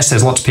 Yes,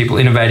 there's lots of people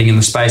innovating in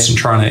the space and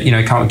trying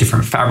to, come up with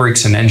different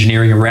fabrics and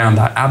engineering around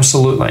that.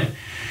 Absolutely.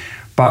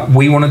 But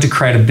we wanted to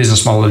create a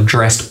business model that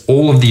addressed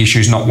all of the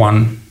issues, not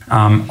one.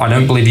 I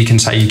don't believe you can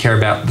say you care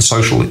about the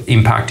social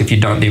impact if you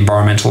don't the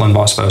environmental, and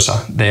vice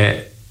versa.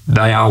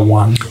 They are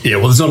one. Yeah,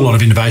 well, there's not a lot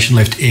of innovation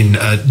left in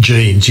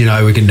jeans.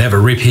 We can have a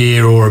rip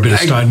here or a bit of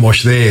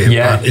stonewash there.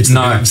 Yeah, but it's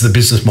the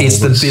business model. It's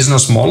the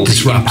business model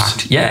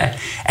impact. Yeah,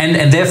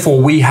 and therefore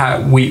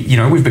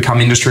we've become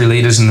industry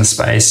leaders in the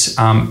space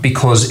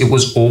because it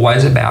was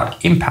always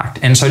about impact.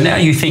 And so now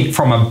you think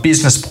from a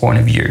business point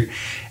of view,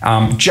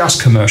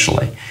 just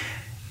commercially,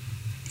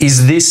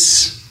 is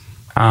this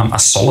a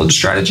solid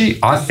strategy?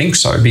 I think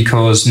so,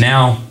 because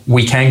now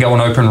we can go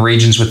and open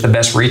regions with the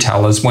best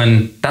retailers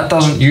when that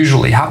doesn't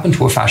usually happen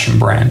to a fashion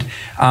brand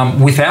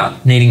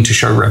without needing to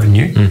show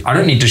revenue. I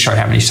don't need to show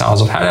how many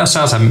sales I've had. Our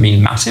sales haven't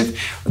been massive.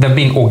 They've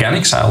been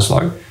organic sales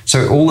though.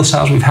 So all the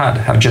sales we've had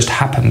have just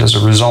happened as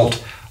a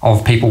result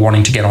of people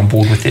wanting to get on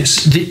board with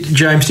this.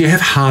 James, do you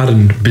have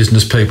hardened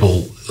business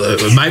people?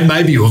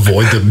 Maybe you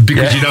avoid them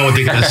because you know what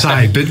they're going to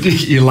say, but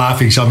you're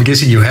laughing, so I'm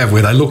guessing you have,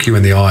 where they look you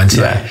in the eye and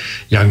say,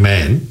 young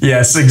man.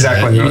 Yes,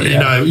 exactly.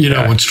 You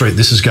know what street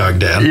this is going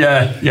down.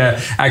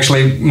 Yeah.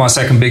 Actually, my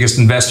second biggest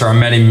investor, I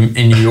met him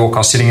in New York. I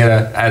was sitting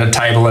at a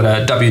table at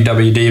a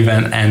WWD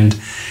event, and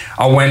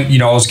I went,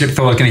 thought I was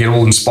going to get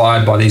all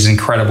inspired by these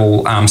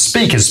incredible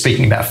speakers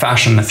speaking about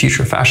fashion, the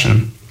future of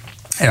fashion.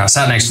 And I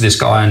sat next to this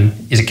guy, and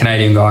he's a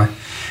Canadian guy.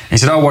 He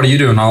said, "Oh, what are you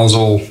doing?" I was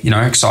all,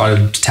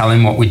 excited to tell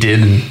him what we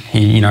did, and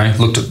he,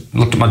 looked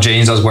at my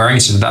jeans I was wearing. He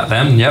said, "That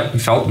them?" Yep. He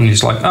felt them, and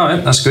he's like, "Oh, yeah,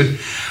 that's good."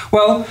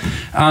 Well,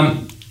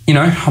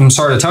 I'm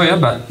sorry to tell you,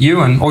 but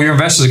you and all your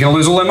investors are going to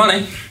lose all their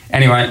money.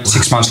 Anyway,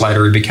 6 months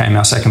later, he became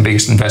our second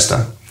biggest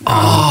investor.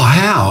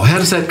 How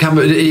does that come?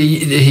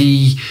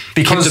 He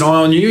kept an eye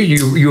on you.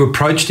 You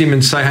approached him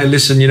and say, "Hey,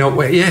 listen,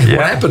 what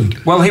happened?"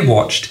 Well, he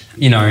watched.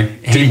 Did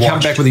he come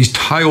back with his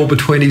tail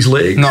between his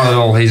legs? Not at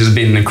all. He's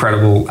been an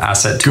incredible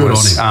asset to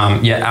us.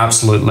 On him.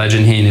 Absolute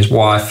legend. He and his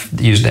wife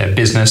used their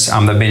business.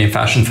 They've been in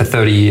fashion for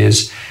 30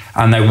 years.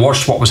 And they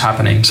watched what was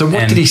happening. So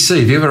what did he see?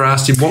 Have you ever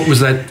asked him, what was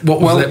that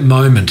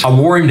moment? I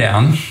wore him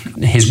down.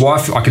 His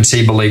wife, I could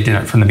see, believed in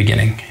it from the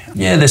beginning.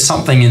 Yeah, there's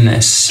something in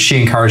this.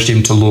 She encouraged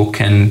him to look,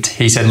 and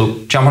he said,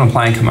 "Look, jump on a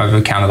plane, come over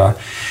to Canada."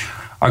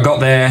 I got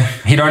there.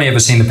 He'd only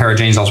ever seen the pair of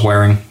jeans I was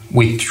wearing.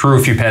 We threw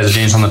a few pairs of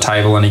jeans on the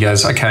table, and he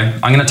goes, "Okay,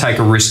 I'm going to take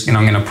a risk, and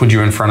I'm going to put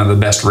you in front of the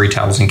best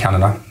retailers in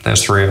Canada."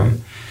 There's 3 of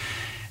them.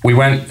 We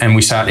went and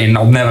we sat in.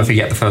 I'll never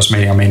forget the first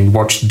meeting.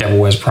 Watch Devil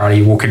Wears Prada.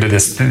 You walk into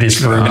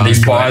this room, and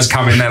these buyers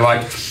come in. They're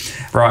like,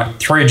 "Right,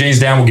 3 jeans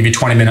down. We'll give you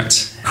 20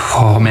 minutes."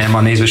 Oh man,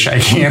 my knees were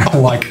shaking. And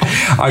I'm like,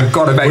 I've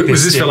got to make this.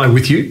 Was this fellow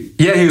with you?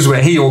 Yeah,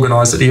 he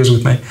organised it. He was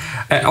with me.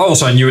 I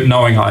also knew it,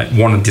 knowing I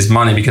wanted this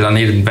money because I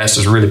needed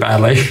investors really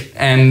badly.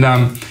 And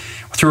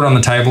threw it on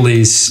the table.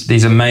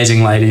 These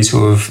amazing ladies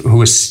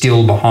who are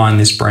still behind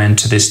this brand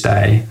to this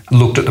day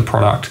looked at the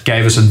product,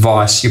 gave us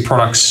advice. Your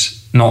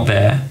product's not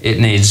there.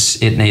 It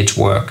needs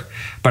work.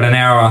 But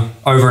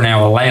over an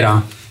hour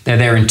later, they're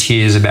there in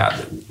tears about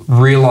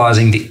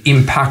realizing the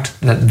impact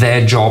that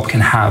their job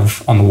can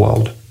have on the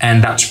world.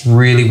 And that's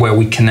really where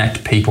we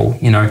connect people.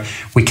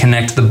 We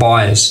connect the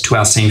buyers to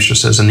our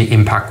seamstresses and the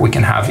impact we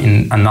can have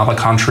in another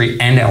country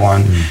and our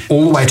own,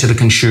 all the way to the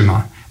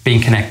consumer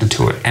being connected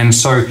to it. And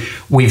so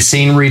we've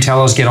seen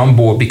retailers get on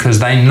board because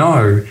they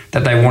know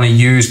that they want to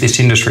use this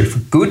industry for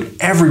good.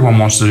 Everyone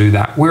wants to do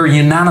that. We're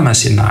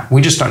unanimous in that.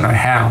 We just don't know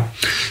how.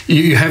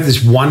 You have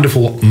this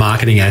wonderful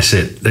marketing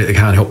asset that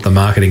can't help the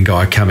marketing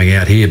guy coming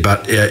out here,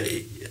 but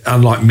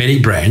unlike many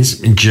brands,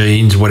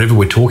 jeans, whatever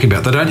we're talking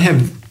about, they don't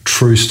have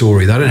true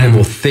story. They don't have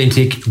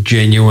authentic,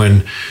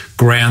 genuine,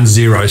 ground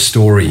zero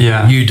story.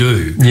 Yeah. You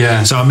do.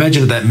 Yeah. So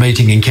imagine at that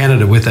meeting in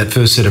Canada with that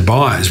first set of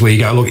buyers where you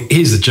go, "Look,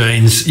 here's the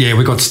jeans. Yeah,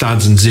 we've got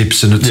studs and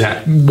zips and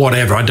it's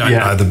whatever. I don't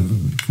know the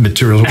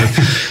materials."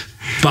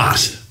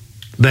 But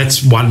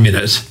that's 1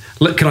 minute.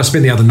 Can I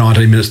spend the other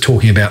 19 minutes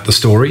talking about the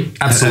story?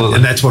 Absolutely.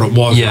 And that's what it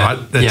was, right?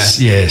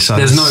 So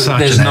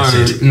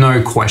there's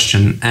no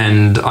question.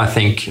 And I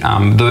think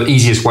the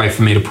easiest way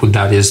for me to put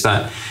that is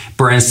that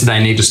brands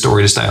today need a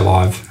story to stay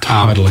alive.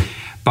 Totally.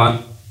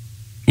 But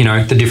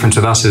the difference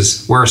with us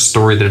is we're a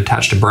story that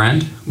attached a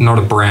brand, not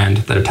a brand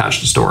that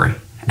attached a story.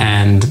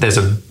 And there's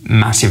a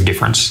massive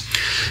difference.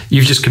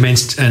 You've just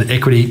commenced an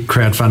equity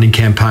crowdfunding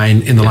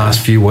campaign in the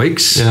last few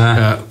weeks.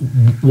 Yeah.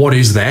 What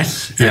is that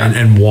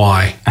and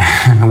why?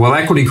 Well,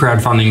 equity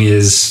crowdfunding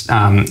is,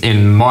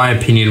 in my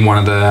opinion, one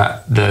of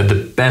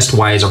the best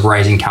ways of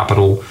raising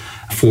capital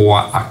for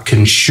a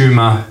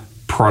consumer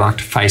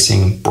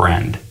product-facing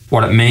brand.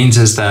 What it means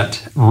is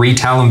that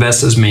retail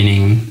investors,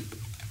 meaning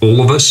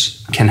all of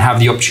us, can have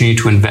the opportunity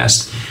to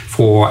invest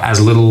for as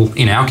little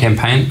in our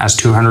campaign as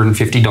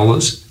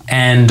 $250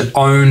 and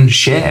own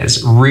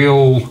shares,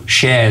 real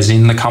shares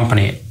in the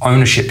company,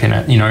 ownership in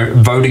it,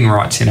 voting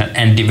rights in it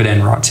and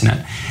dividend rights in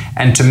it.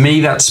 And to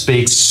me, that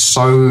speaks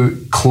so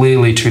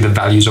clearly to the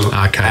values of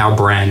our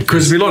brand.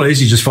 Because it'd be a lot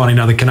easier just finding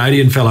another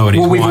Canadian fellow and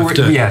his wife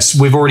to... Yes,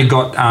 we've already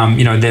got,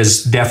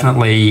 there's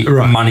definitely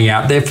money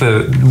out there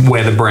for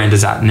where the brand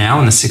is at now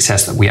and the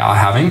success that we are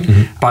having.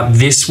 Mm-hmm. But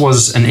this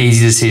was an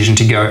easy decision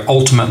to go.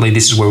 Ultimately,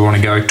 this is where we want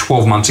to go.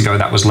 12 months ago,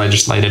 that was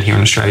legislated here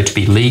in Australia to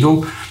be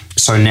legal.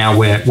 So now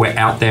we're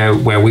out there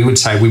where we would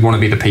say we want to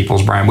be the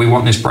people's brand. We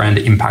want this brand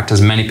to impact as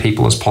many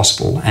people as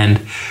possible. And,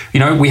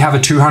 we have a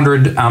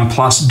 $200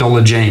 plus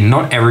jean.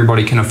 Not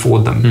everybody can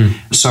afford them.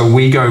 So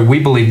we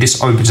believe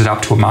this opens it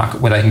up to a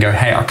market where they can go,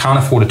 hey, I can't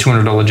afford a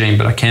 $200 jean,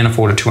 but I can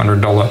afford a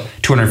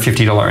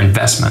 $250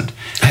 investment.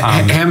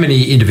 How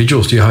many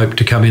individuals do you hope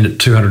to come in at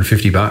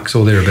 $250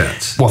 or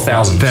thereabouts? Well,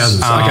 thousands.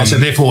 Okay, so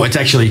therefore it's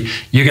actually,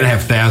 you're going to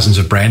have thousands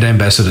of brand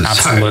ambassadors.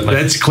 Absolutely.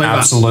 So that's clever.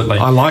 Absolutely.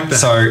 I like that.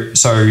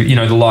 So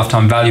the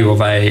lifetime value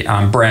of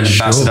a brand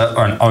ambassador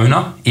or an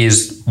owner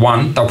is,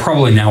 one, they'll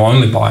probably now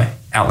only buy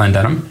Outland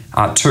Denim.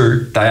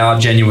 Two, they are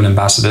genuine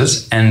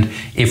ambassadors. And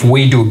if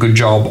we do a good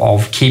job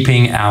of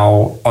keeping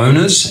our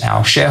owners,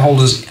 our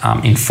shareholders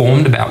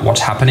informed about what's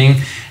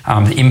happening,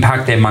 the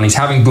impact their money's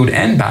having, good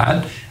and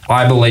bad,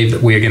 I believe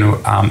that we're going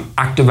to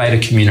activate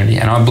a community.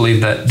 And I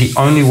believe that the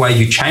only way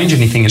you change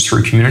anything is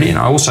through community. And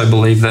I also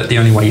believe that the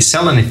only way you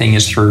sell anything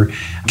is through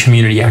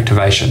community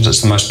activations.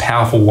 It's the most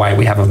powerful way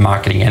we have of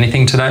marketing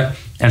anything today.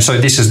 And so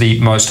this is the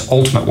most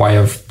ultimate way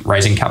of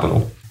raising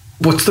capital.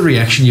 What's the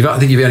reaction? I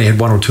think you've only had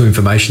one or two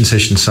information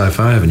sessions so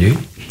far, haven't you?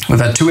 We've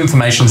had 2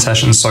 information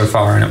sessions so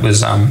far, and it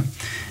was,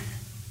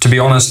 to be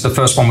honest, the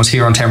first one was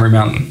here on Tamari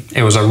Mountain.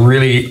 It was a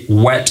really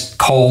wet,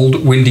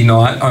 cold, windy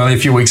night only a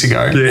few weeks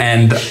ago,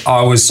 and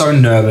I was so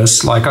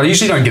nervous. Like, I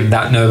usually don't get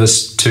that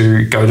nervous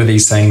to go to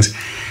these things,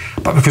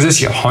 but because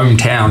it's your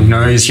hometown,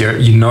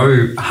 you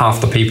know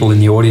half the people in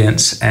the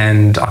audience,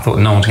 and I thought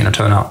no one's going to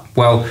turn up.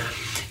 Well,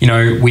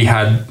 we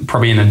had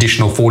probably an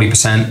additional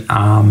 40%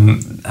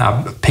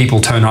 people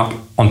turn up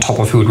on top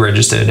of who had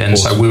registered. And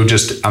awesome. So we were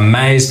just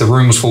amazed. The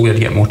room was full. We had to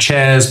get more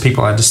chairs.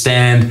 People had to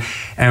stand.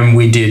 And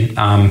we did,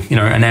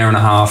 an hour and a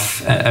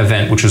half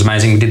event, which was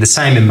amazing. We did the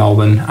same in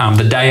Melbourne.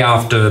 The day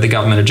after the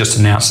government had just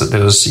announced that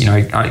there was,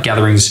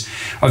 gatherings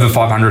over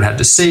 500 had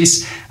to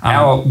cease.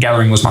 Our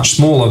gathering was much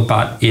smaller,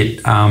 but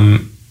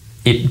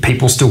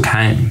people still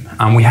came.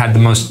 We had the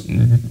most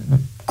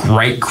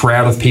great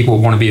crowd of people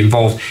who want to be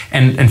involved.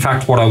 And in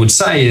fact, what I would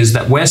say is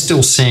that we're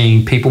still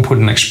seeing people put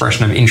an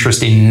expression of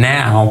interest in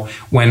now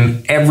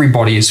when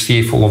everybody is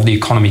fearful of the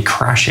economy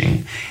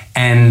crashing.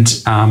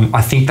 And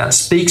I think that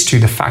speaks to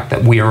the fact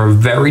that we are a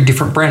very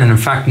different brand. And in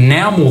fact,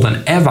 now more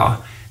than ever,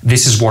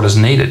 this is what is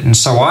needed. And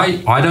so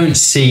I don't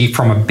see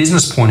from a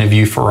business point of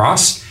view for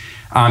us,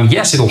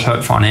 yes, it'll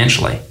hurt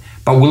financially,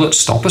 but will it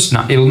stop us?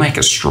 No, it'll make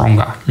us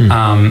stronger.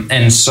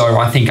 And so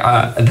I think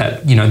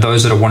that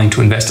those that are wanting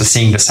to invest are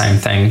seeing the same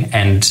thing,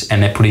 and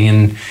they're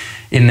putting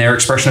in their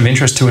expression of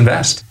interest to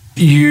invest.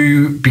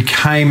 You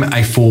became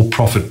a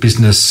for-profit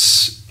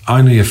business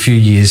only a few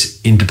years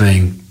into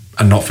being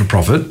a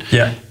not-for-profit.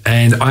 Yeah.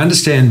 And I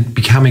understand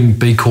becoming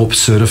B-Corp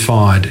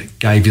certified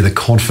gave you the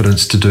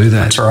confidence to do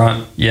that. That's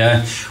right.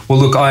 Yeah. Well,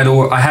 look,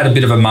 I had a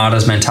bit of a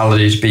martyr's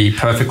mentality, to be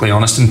perfectly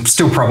honest, and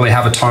still probably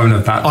have a tone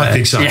of that. I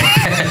think so.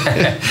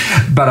 Yeah.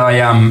 But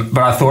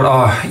I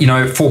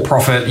thought,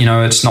 for-profit,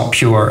 it's not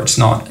pure. It's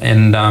not.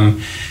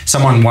 And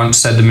someone once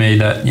said to me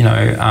that,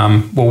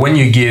 when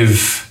you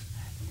give,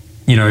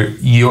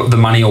 the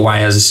money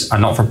away as a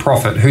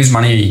not-for-profit, whose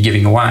money are you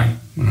giving away?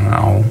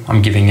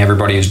 I'm giving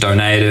everybody who's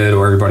donated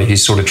or everybody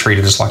who's sort of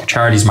treated us like a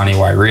charity's money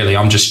away, really.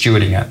 I'm just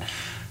stewarding it.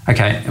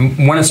 Okay,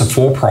 and when it's a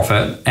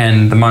for-profit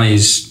and the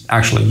money's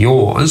actually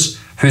yours,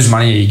 whose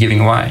money are you giving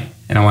away?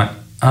 And I went,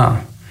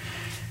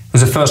 It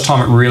was the first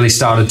time it really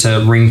started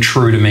to ring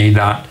true to me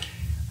that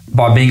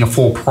by being a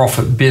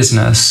for-profit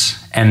business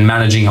and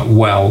managing it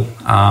well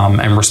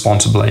and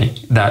responsibly,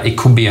 that it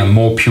could be a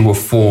more pure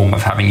form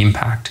of having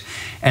impact.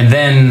 And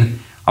then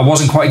I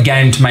wasn't quite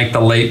game to make the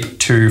leap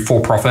to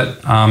for-profit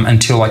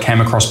until I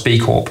came across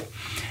B-Corp.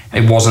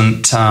 It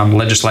wasn't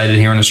legislated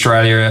here in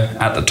Australia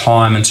at the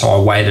time, and so I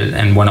waited.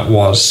 And when it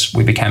was,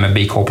 we became a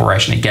B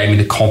corporation. It gave me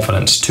the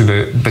confidence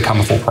to become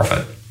a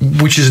for-profit.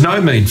 Which is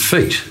no mean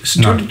feat. So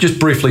do you want to just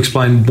briefly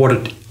explain what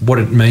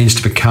it means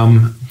to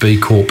become B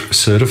Corp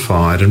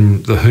certified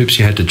and the hoops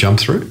you had to jump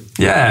through?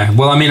 Yeah,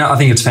 well, I mean, I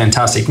think it's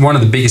fantastic. One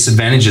of the biggest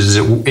advantages is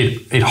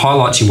it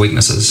highlights your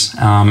weaknesses,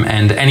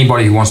 and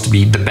anybody who wants to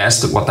be the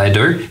best at what they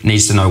do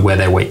needs to know where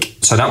they're weak.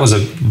 So that was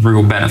a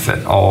real benefit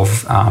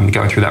of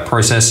going through that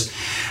process.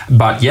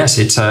 But yes,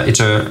 it's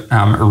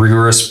a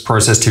rigorous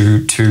process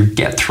to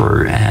get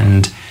through,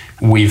 and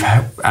we've,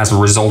 as a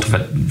result of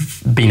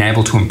it, been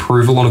able to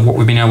improve a lot of what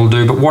we've been able to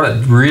do. But what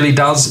it really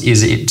does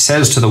is it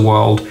says to the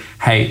world,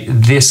 hey,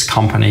 this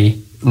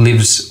company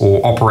lives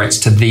or operates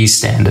to these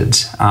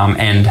standards,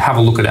 and have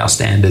a look at our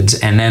standards,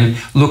 and then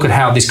look at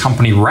how this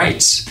company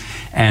rates.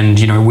 And,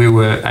 we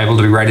were able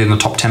to be rated in the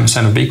top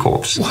 10% of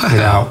B-Corps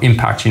with our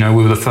impact. We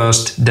were the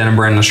first denim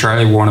brand in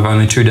Australia, one of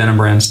only 2 denim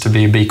brands to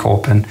be a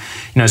B-Corp. And,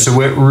 so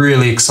we're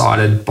really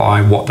excited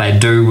by what they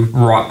do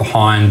right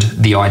behind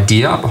the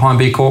idea behind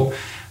B-Corp,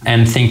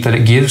 and think that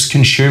it gives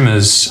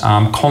consumers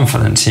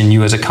confidence in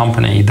you as a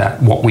company, that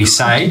what we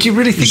say... Do you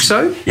really think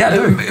so? Yeah, I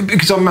do.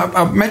 Because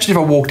imagine if I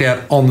walked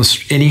out on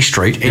any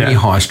street, any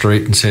high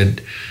street, and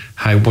said,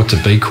 hey, what's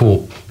a B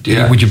Corp?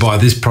 Yeah. Would you buy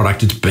this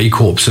product, it's B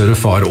Corp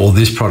certified, or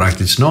this product,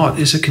 it's not?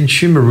 Is a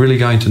consumer really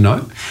going to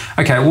know?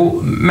 Okay,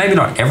 well, maybe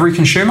not every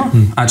consumer.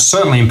 It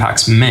certainly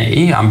impacts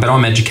me, but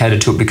I'm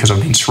educated to it because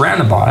I've been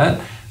surrounded by it.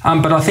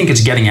 But I think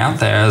it's getting out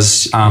there,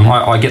 as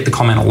I get the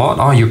comment a lot,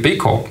 oh, you're B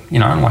Corp.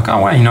 I'm like,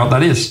 oh, wow, you know what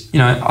that is?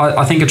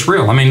 I think it's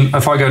real. I mean,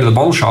 if I go to the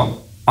bottle shop,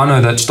 I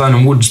know that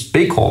Stone & Wood's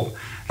B Corp.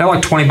 They're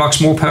like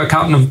 $20 more per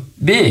carton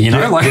of beer,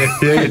 Yeah,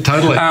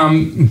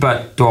 totally.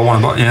 But do I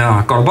want to buy it? Yeah,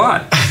 I've got to buy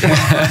it.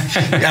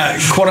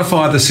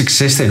 Quantify the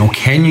success then, or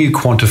can you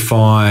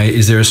quantify,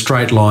 is there a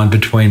straight line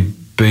between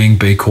being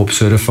B Corp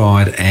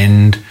certified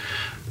and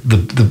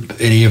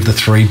any of the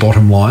 3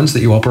 bottom lines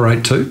that you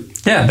operate to?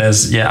 Yeah,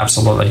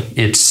 absolutely.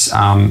 It's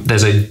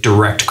there's a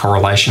direct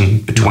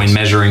correlation between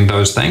measuring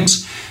those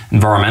things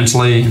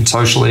environmentally and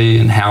socially,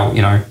 and how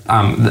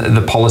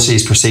the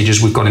policies,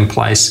 procedures we've got in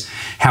place,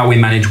 how we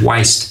manage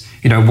waste.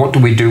 What do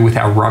we do with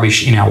our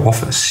rubbish in our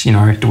office?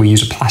 Do we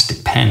use a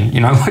plastic pen?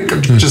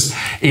 Just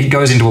it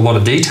goes into a lot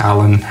of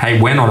detail. And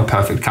hey, we're not a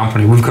perfect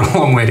company. We've got a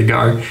long way to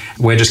go.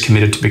 We're just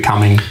committed to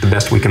becoming the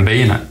best we can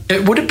be in it.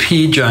 It would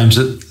appear, James,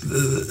 that,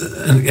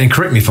 and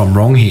correct me if I'm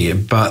wrong here,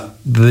 but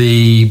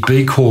the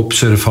B Corp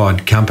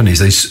certified companies,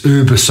 these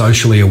uber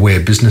socially aware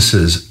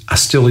businesses, are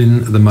still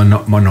in the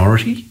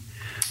minority.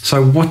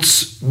 So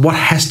what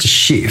has to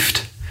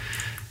shift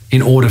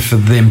in order for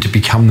them to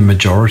become the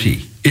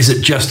majority? Is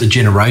it just a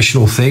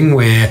generational thing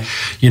where,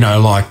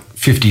 like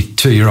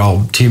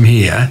 52-year-old Tim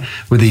here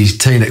with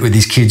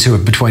his kids who are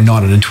between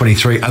 19 and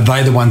 23, are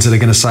they the ones that are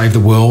going to save the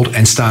world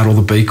and start all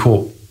the B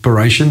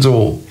corporations,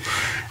 or?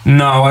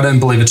 No, I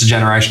don't believe it's a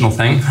generational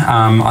thing.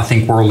 I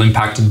think we're all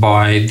impacted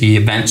by the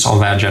events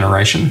of our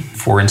generation.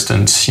 For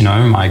instance,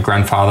 my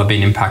grandfather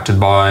being impacted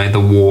by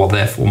the war,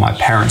 therefore my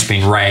parents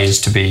being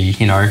raised to be,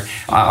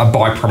 a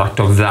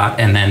byproduct of that,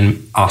 and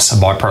then us a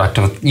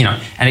byproduct of,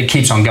 and it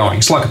keeps on going.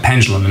 It's like a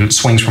pendulum, and it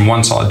swings from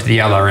one side to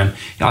the other. And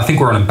I think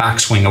we're on a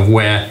backswing of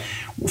where,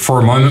 for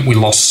a moment, we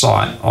lost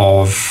sight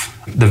of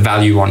the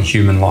value on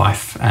human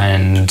life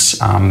and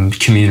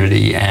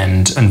community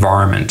and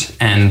environment,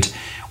 and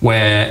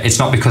where it's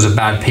not because of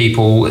bad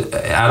people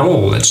at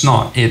all. It's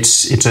not.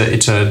 It's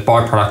a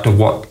byproduct of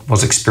what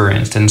was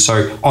experienced. And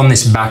so on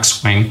this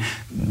backswing,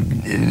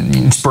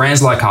 it's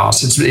brands like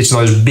us, it's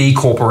those B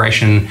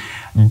corporation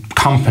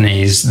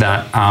companies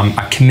that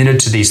are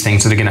committed to these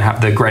things that are going to have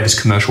the greatest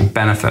commercial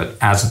benefit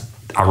as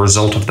a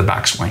result of the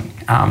backswing.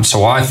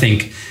 So I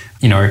think,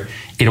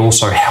 it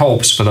also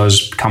helps for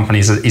those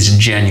companies that is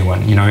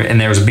genuine, and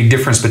there is a big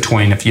difference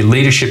between if your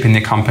leadership in the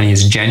company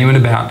is genuine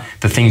about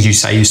the things you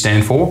say you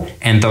stand for,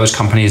 and those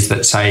companies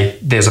that say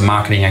there's a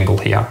marketing angle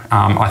here.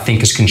 I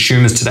think as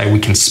consumers today, we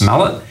can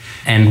smell it,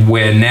 and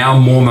we're now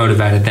more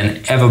motivated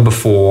than ever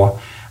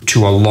before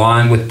to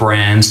align with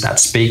brands that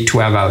speak to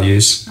our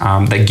values,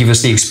 that give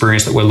us the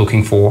experience that we're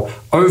looking for,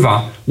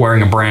 over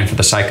wearing a brand for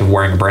the sake of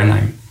wearing a brand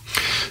name.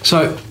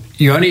 So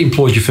you only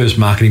employed your first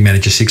marketing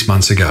manager 6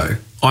 months ago.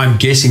 I'm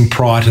guessing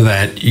prior to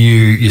that, you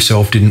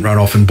yourself didn't run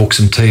off and book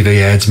some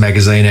TV ads,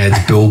 magazine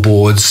ads,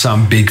 billboards,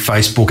 some big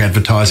Facebook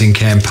advertising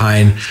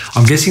campaign.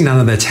 I'm guessing none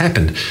of that's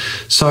happened.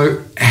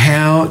 So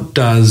how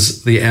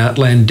does the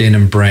Outland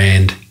Denim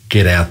brand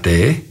get out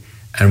there,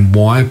 and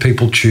why are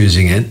people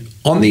choosing it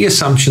on the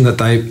assumption that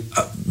they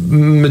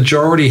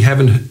majority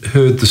haven't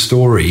heard the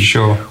story?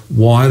 Sure.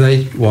 Why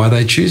are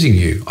they choosing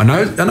you? I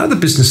know the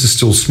business is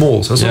still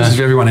small, so as long as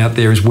everyone out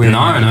there is wearing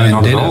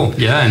Outland Denim. At all.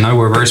 Yeah, no,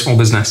 we're a very small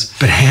business.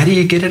 But how do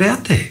you get it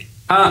out there?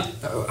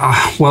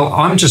 Well,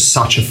 I'm just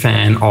such a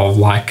fan of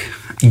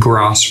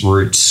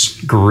grassroots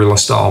guerrilla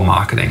style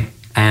marketing.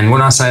 And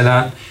when I say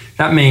that,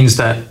 that means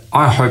that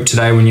I hope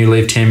today when you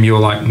leave, Tim, you're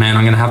like, man,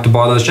 I'm going to have to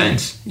buy those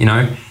jeans,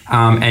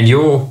 and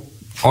you're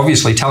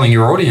obviously telling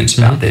your audience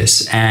about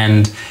this,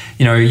 and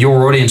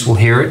your audience will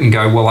hear it and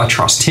go, well, I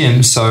trust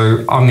Tim,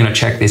 so I'm going to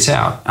check this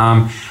out.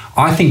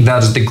 I think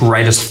that is the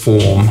greatest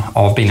form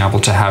of being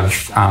able to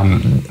have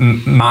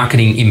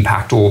marketing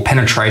impact or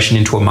penetration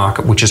into a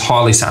market which is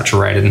highly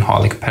saturated and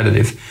highly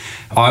competitive.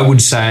 I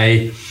would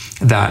say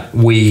that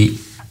we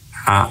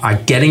are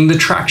getting the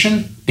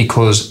traction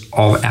because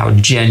of our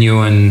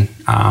genuine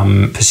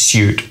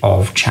pursuit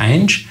of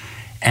change,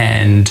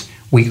 and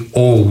we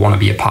all want to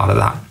be a part of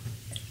that.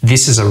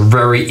 This is a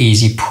very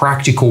easy,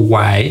 practical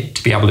way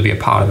to be able to be a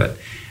part of it.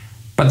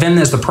 But then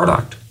there's the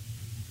product.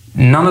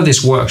 None of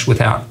this works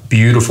without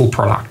beautiful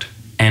product.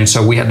 And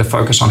so we had to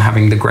focus on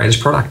having the greatest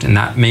product. And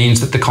that means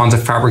that the kinds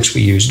of fabrics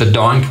we use, the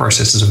dyeing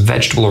processes of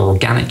vegetable or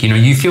organic,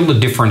 you feel the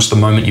difference the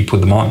moment you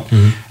put them on.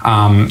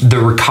 The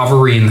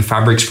recovery in the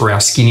fabrics for our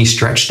skinny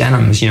stretch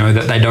denims,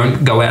 that they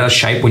don't go out of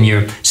shape when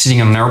you're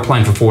sitting on an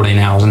airplane for 14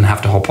 hours and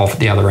have to hop off at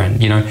the other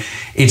end.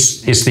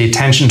 It's the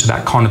attention to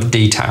that kind of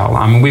detail.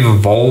 We've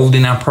evolved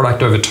in our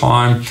product over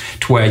time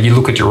to where you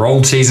look at your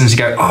old seasons, you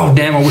go, oh,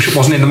 damn, I wish it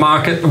wasn't in the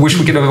market. I wish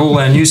we could have all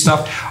our new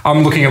stuff.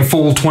 I'm looking at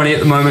fall 20 at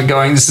the moment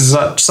going, this is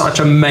such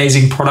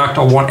amazing product.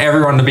 I want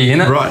everyone to be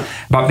in it. Right.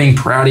 But being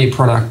proud of your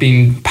product,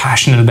 being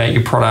passionate about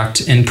your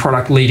product, and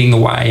product leading the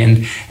way,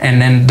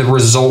 and then the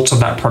results of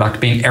that product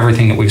being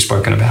everything that we've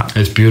spoken about.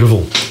 It's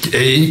beautiful.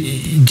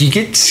 Do you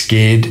get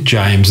scared,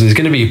 James? There's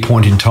going to be a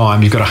point in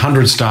time. You've got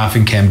 100 staff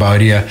in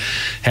Cambodia.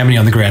 How many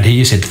on the ground here?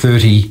 You said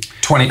 30.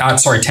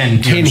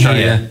 10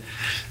 here.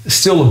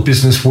 Still a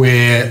business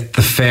where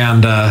the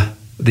founder,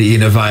 the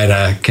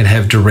innovator can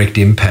have direct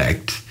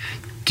impact.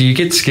 Do you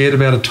get scared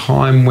about a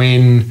time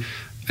when,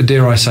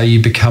 dare I say,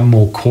 you become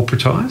more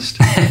corporatised?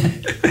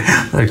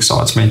 That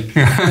excites me.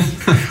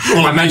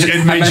 Well,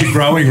 it means you're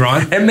growing,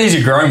 right? It means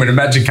you're growing, but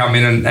imagine come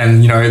in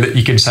and that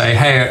you can say,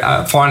 hey,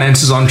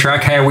 finance is on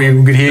track. Hey, are we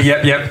good here?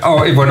 Yep.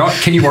 Oh, if we're not,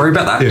 can you worry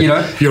about that?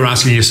 Yeah. You're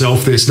asking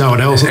yourself this, no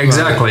one else.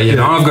 Exactly.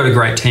 I've got a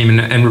great team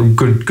and a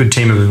good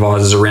team of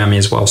advisors around me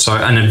as well. So,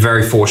 and I'm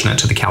very fortunate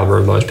to the caliber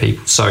of those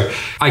people. So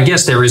I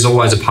guess there is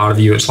always a part of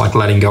you, it's like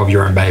letting go of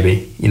your own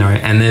baby,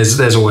 and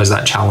there's always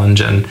that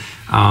challenge, and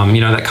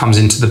that comes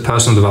into the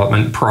personal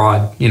development,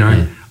 pride,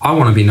 I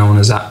want to be known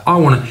as that. I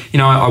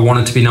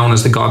wanted to be known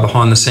as the guy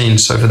behind the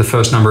scenes. So for the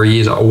first number of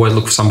years, I always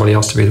look for somebody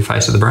else to be the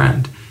face of the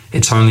brand.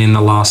 It's only in the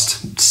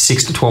last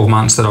 6 to 12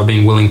 months that I've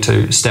been willing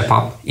to step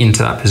up into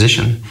that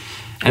position.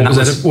 And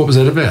what was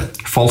that about?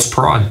 False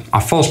pride.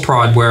 A false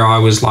pride where I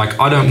was like,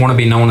 I don't want to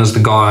be known as the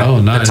guy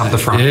that's up the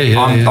front.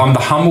 I'm the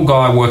humble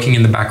guy working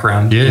in the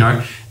background.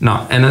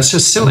 No, and it's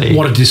just silly.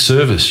 What a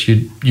disservice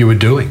you were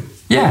doing.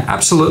 Yeah,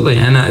 absolutely.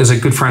 And there's a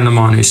good friend of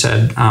mine who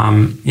said,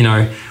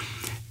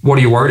 what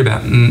are you worried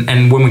about?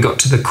 And when we got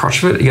to the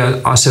crux of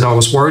it, I said, I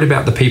was worried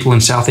about the people in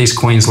Southeast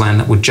Queensland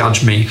that would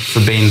judge me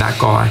for being that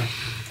guy.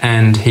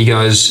 And he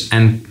goes,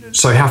 and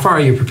so how far are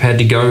you prepared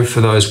to go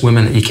for those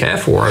women that you care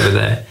for over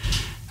there?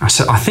 I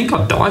said, I think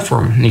I'd die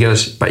for them. And he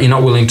goes, but you're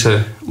not willing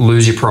to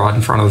lose your pride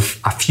in front of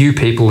a few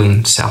people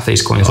in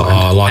Southeast Queensland. Oh,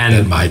 I like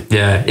that, mate.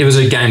 Yeah, it was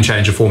a game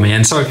changer for me.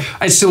 And so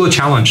it's still a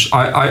challenge.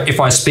 If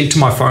I speak to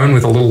my phone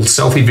with a little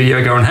selfie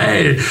video going,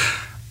 hey,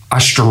 I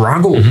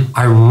struggle. Mm-hmm.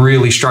 I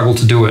really struggle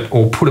to do it.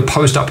 Or put a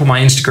post up on my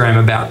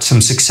Instagram about some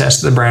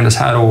success that the brand has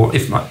had, or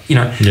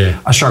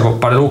I struggle.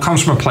 But it all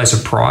comes from a place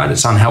of pride.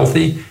 It's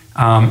unhealthy.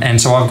 And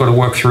so I've got to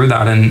work through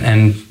that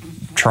and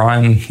try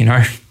and,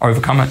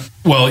 overcome it.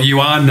 Well, you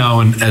are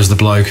known as the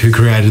bloke who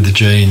created the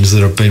jeans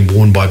that have been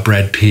worn by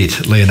Brad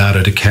Pitt,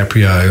 Leonardo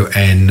DiCaprio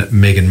and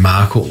Meghan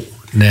Markle.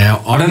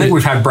 Now, I don't think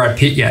we've had Brad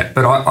Pitt yet,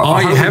 but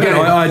you haven't.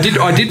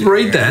 I did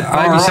read that.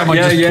 Maybe someone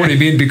just put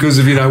him in because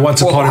of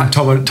once upon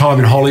a time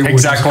in Hollywood.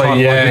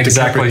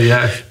 Exactly.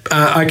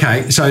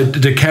 Okay, so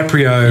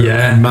DiCaprio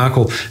and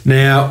Markle.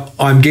 Now,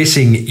 I'm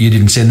guessing you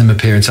didn't send them a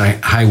pair and say,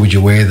 "Hey, would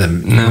you wear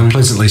them?" No. You were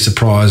pleasantly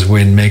surprised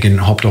when Meghan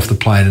hopped off the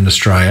plane in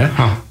Australia.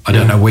 I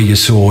don't know where you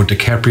saw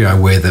DiCaprio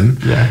wear them.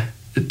 Yeah.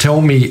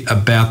 Tell me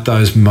about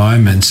those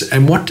moments,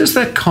 and what does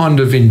that kind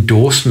of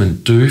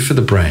endorsement do for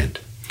the brand?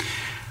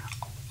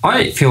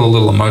 I feel a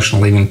little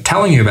emotional even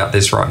telling you about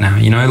this right now.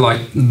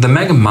 The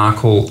Meghan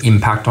Markle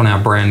impact on our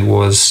brand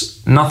was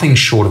nothing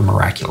short of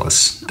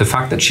miraculous. The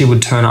fact that she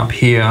would turn up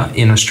here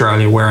in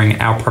Australia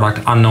wearing our product,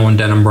 Outland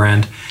Denim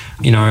brand.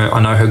 I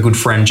know her good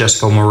friend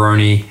Jessica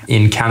Maroney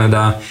in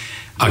Canada.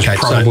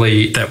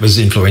 That was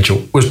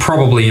influential. Was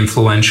probably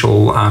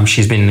influential.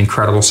 She's been an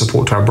incredible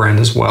support to our brand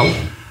as well.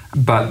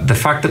 But the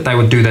fact that they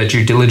would do their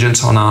due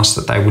diligence on us,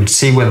 that they would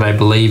see whether they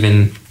believe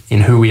in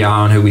who we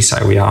are and who we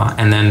say we are,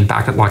 and then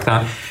back it like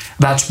that,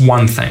 that's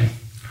one thing.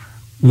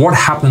 What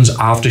happens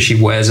after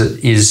she wears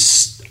it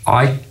is,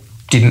 I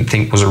didn't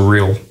think was a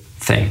real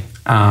thing.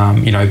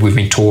 We've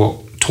been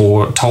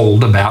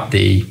told about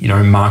the,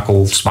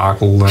 Markle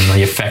sparkle and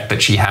the effect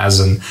that she has,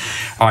 and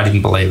I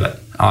didn't believe it.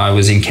 I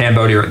was in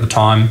Cambodia at the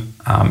time.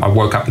 I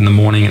woke up in the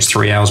morning, it's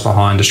 3 hours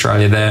behind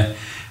Australia there.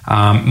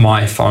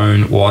 My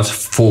phone was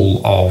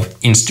full of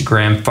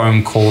Instagram,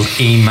 phone calls,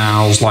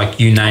 emails, like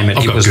you name it.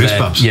 It was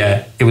goosebumps. there.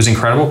 Yeah, it was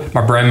incredible.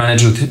 My brand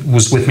manager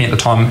was with me at the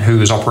time, who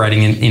was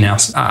operating in our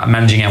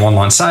managing our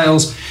online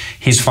sales.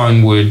 His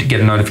phone would get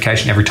a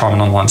notification every time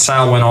an online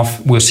sale went off.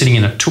 We were sitting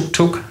in a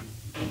tuk-tuk,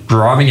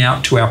 driving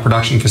out to our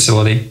production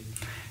facility,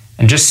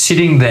 and just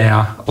sitting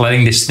there,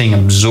 letting this thing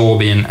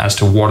absorb in as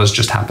to what has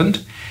just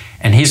happened.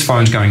 And his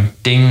phone's going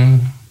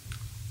ding,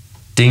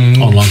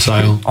 ding. Online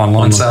sale.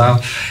 Online sale.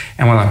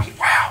 And we're like,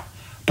 wow.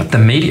 But the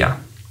media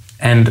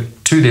And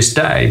to this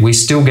day, we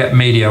still get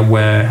media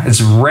where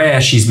it's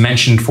rare she's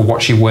mentioned for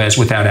what she wears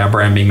without our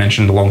brand being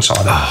mentioned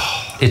alongside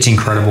it. It's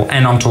incredible.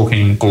 And I'm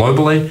talking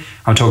globally.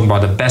 I'm talking by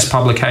the best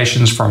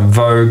publications from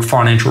Vogue,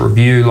 Financial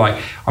Review.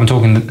 Like, I'm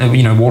talking,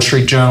 Wall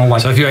Street Journal.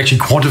 Like, so if you actually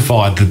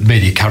quantified the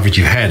media coverage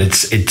you had,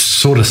 it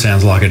sort of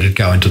sounds like it'd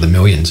go into the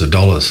millions of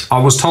dollars. I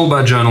was told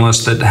by a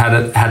journalist that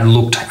had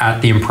looked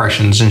at the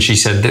impressions, and she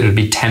said that it would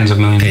be tens of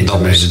millions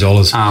of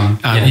dollars.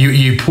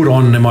 You put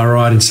on, am I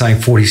right in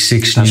saying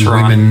 46 new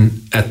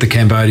women at the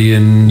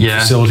Cambodian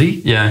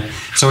facility? Yeah.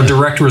 So a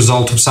direct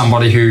result of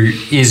somebody who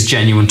is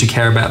genuine to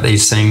care about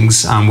these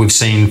things. We've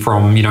seen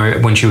from,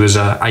 when she was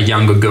a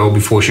younger girl,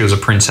 before she was a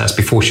princess,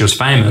 before she was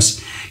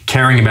famous,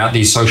 caring about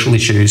these social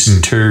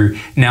issues, to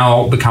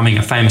now becoming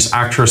a famous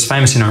actress,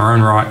 famous in her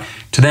own right,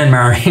 to then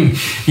marrying,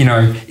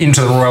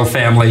 into the royal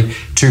family,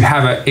 to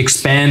have it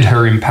expand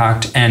her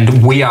impact.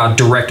 And we are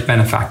direct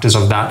benefactors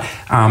of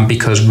that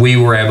because we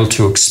were able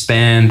to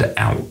expand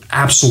our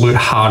absolute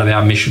heart of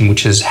our mission,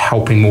 which is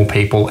helping more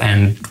people,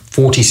 and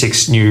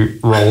 46 new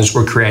roles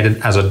were created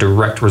as a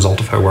direct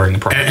result of her wearing the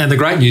product. And the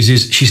great news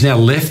is she's now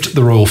left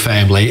the royal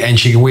family and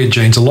she can wear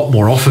jeans a lot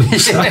more often.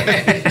 So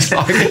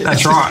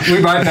that's right.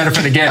 We both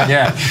benefit again,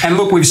 yeah. And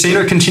look, we've seen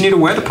her continue to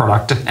wear the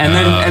product.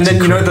 And then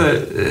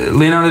the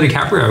Leonardo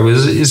DiCaprio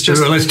is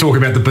just... Well, let's talk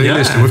about the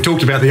B-lister. We've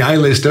talked about the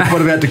A-lister.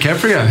 What about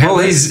DiCaprio? Well,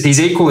 he's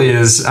equally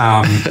as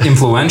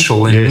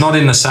influential, not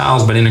in the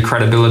sales, but in a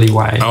credibility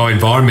way. Oh,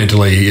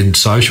 environmentally, in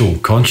social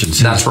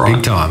conscience. That's right.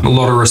 Big time. A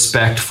lot of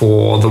respect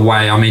for the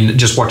way,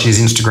 just watch his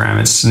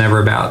Instagram. It's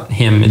never about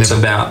him. It's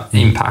about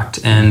impact.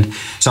 And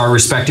so I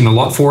respect him a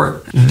lot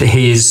for it.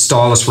 His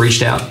stylist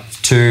reached out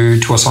to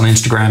us on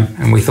Instagram,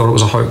 and we thought it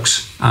was a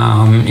hoax,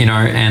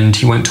 and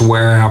he went to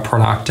wear our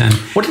product. And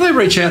what did they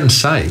reach out and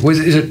say? Do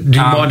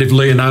you mind if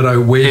Leonardo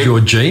wears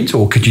your jeans,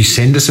 or could you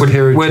send us a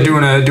pair of jeans?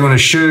 We're doing a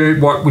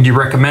shoot. What would you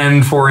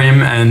recommend for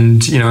him?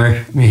 And,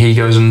 he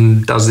goes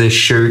and does this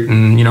shoot.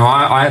 And,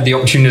 I had the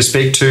opportunity to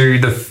speak to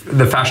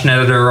the fashion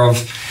editor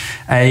of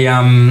a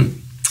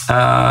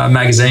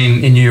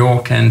magazine in New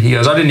York, and he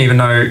goes, I didn't even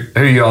know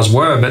who you guys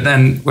were, but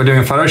then we're doing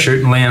a photo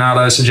shoot and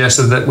Leonardo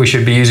suggested that we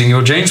should be using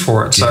your jeans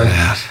for it. So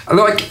how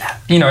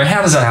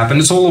does that happen?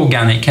 It's all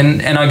organic.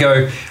 And I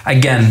go,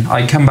 again,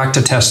 I come back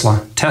to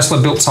Tesla.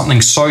 Tesla built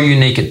something so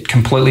unique, it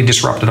completely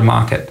disrupted a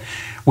market.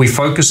 We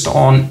focused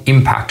on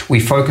impact.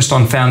 We focused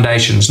on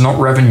foundations, not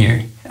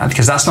revenue,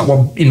 because that's not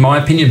what, in my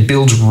opinion,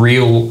 builds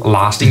real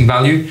lasting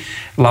value.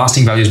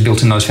 Lasting value is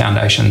built in those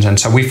foundations. And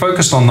so we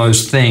focused on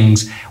those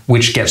things,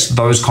 which gets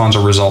those kinds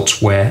of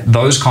results where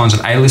those kinds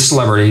of A-list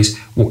celebrities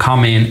will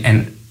come in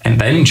and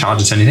they didn't charge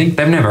us anything.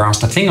 They've never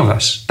asked a thing of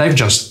us. They've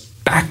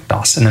just backed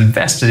us and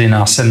invested in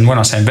us. And when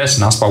I say invest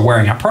in us, by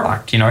wearing our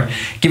product,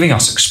 giving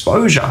us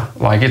exposure.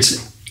 Like,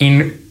 it's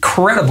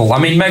incredible. I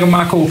mean, Meghan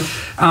Markle,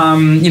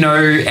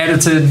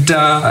 edited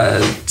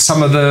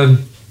some of the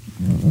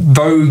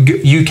Vogue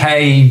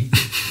UK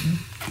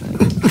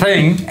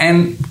thing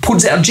and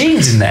puts our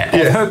jeans in there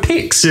of her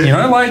pics.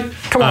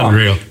 Come on.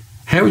 Unreal.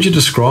 How would you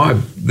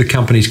describe the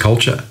company's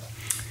culture?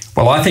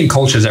 Well, I think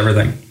culture is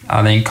everything.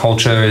 I think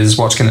culture is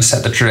what's going to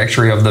set the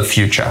trajectory of the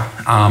future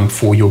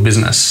for your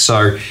business.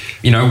 So,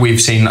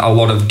 we've seen a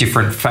lot of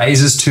different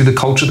phases to the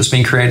culture that's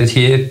been created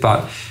here.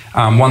 But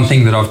one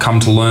thing that I've come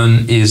to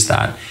learn is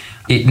that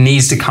it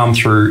needs to come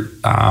through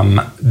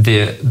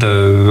the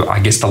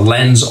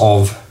lens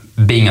of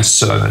being a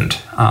servant.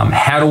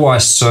 How do I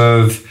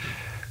serve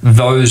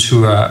those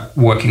who are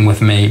working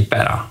with me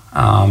better?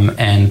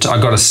 And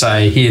I got to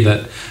say here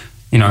that,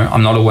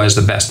 I'm not always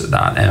the best at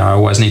that, and I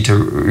always need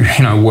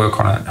to, work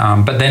on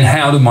it. But then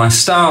how do my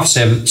staff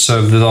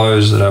serve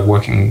those that are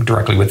working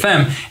directly with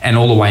them, and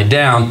all the way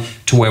down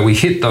to where we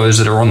hit those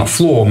that are on the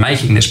floor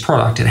making this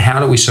product, and how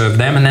do we serve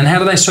them, and then how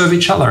do they serve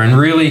each other, and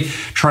really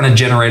trying to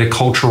generate a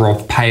culture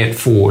of pay it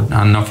forward.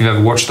 I don't know if you've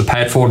ever watched the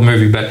Pay It Forward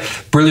movie, but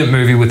brilliant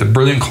movie with a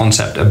brilliant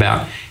concept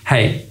about,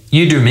 hey,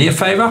 you do me a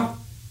favor,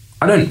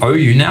 I don't owe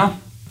you now,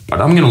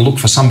 but I'm going to look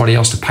for somebody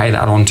else to pay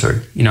that on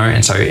to,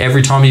 and so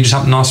every time you do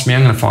something nice for me,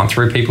 I'm going to find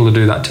 3 people to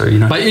do that too,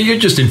 But you're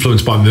just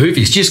influenced by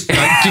movies. Just do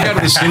you go to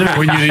the cinema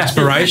when you need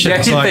inspiration?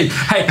 It's like,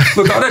 hey,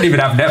 look, I don't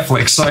even have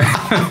Netflix, so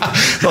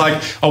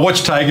like, I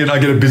watch Taken, I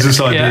get a business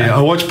idea. Yeah.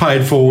 I watch Pay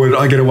It Forward,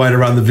 I get a way to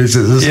run the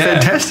business. It's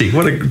fantastic.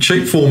 What a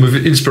cheap form of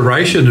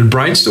inspiration and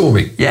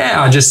brainstorming.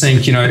 Yeah, I just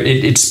think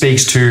it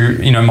speaks to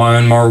my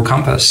own moral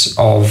compass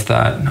of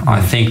that.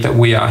 I think that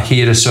we are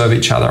here to serve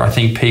each other. I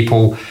think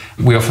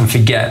we often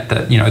forget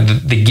that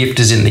the gift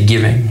is in the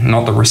giving,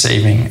 not the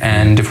receiving.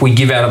 And if we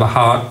give out of a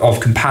heart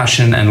of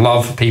compassion and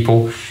love for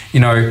people,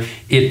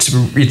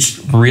 it's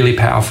really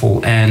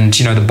powerful. And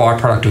the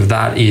byproduct of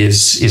that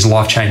is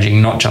life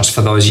changing, not just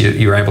for those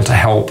you're able to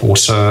help or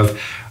serve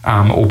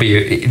or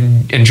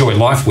enjoy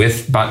life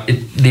with, but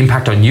the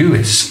impact on you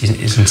is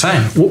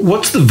insane.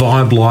 What's the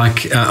vibe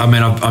like?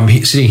 I'm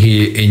sitting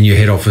here in your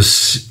head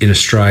office in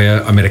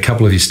Australia. I met a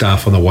couple of your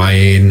staff on the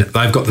way in.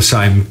 They've got the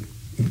same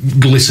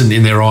glisten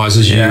in their eyes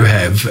as you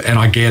have, and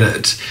I get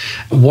it.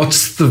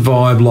 What's the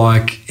vibe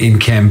like in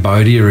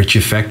Cambodia at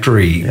your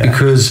factory?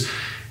 Because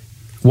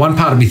one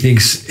part of me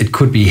thinks it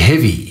could be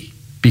heavy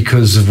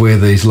because of where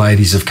these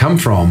ladies have come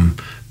from,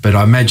 but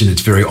I imagine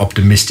it's very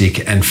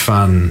optimistic and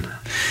fun.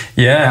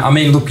 Yeah, I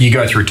mean, look, you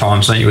go through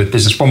times, don't you, with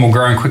business. When we're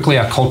growing quickly,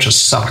 our culture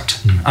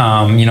sucked.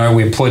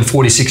 We employed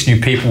 46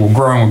 new people, we're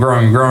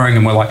growing,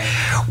 and we're like,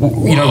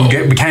 we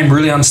became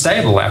really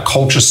unstable. Our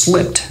culture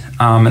slipped,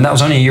 and that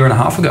was only a year and a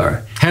half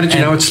ago. How did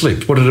you know it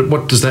slipped?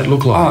 What does that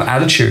look like? Oh,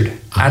 attitude.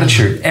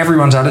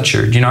 Everyone's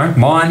attitude,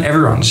 mine,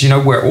 everyone's.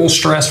 We're all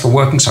stressed, we're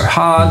working so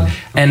hard,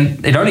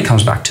 and it only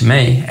comes back to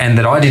me, and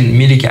that I didn't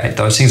mitigate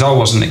those things. I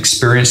wasn't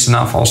experienced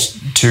enough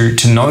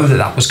to know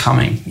that was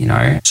coming,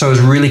 So it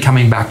was really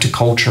coming back to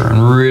culture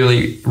and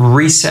really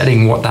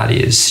resetting what that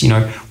is.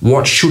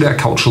 What should our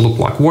culture look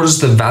like? What is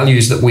the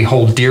values that we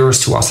hold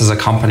dearest to us as a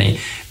company?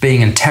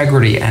 Being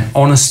integrity and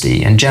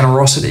honesty and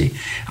generosity.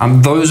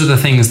 Those are the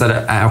things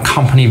that our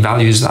company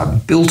values are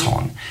built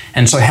on.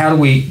 And so how do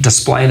we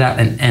display that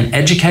and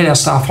educate our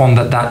staff on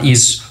that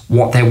is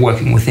what they're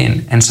working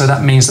within? And so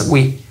that means that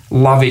we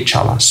love each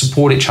other,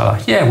 support each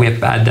other. Yeah, we have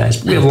bad days,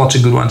 but we have lots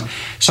of good ones.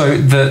 So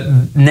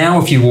now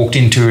if you walked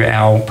into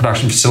our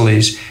production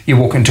facilities, you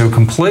walk into a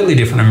completely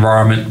different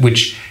environment,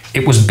 which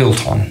it was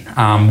built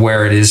on,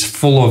 where it is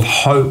full of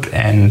hope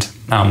and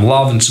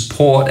love and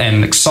support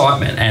and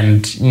excitement.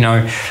 And,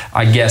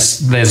 I guess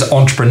there's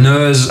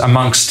entrepreneurs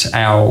amongst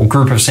our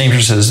group of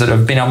seamstresses that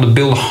have been able to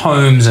build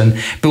homes and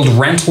build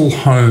rental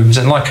homes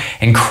and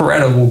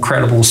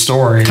incredible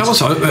stories. Tell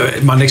us,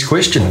 my next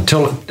question,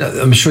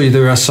 I'm sure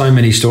there are so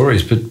many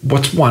stories, but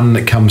what's one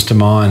that comes to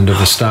mind of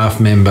a staff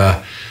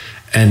member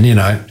and,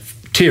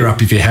 tear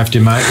up if you have to,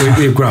 mate.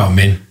 We're grown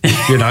men, But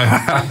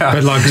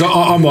cause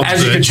I'm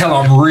as you can tell,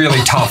 I'm really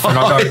tough, and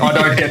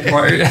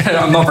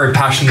I'm not very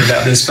passionate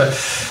about this. But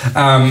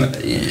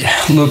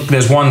look,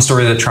 there's one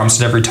story that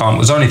trumps it every time. It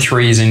was only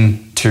 3 years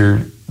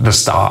into the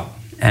start,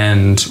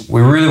 and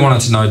we really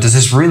wanted to know: does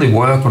this really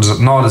work, or does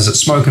it not? Is it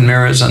smoke and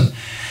mirrors? And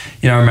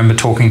I remember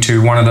talking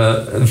to one of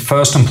the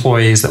first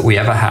employees that we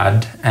ever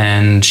had,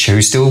 and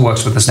who still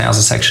works with us now as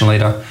a section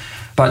leader.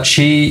 But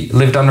she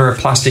lived under a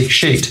plastic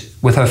sheet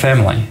with her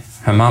family.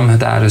 Her mum, her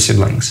dad, her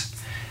siblings.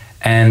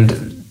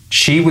 And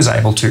she was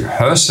able to,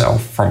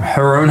 herself, from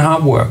her own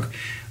hard work,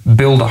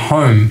 build a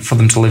home for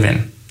them to live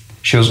in.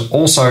 She was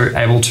also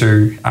able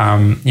to,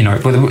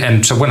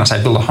 and so when I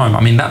say build a home,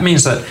 I mean, that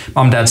means that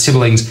mum, dad,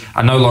 siblings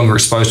are no longer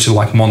exposed to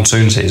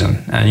monsoon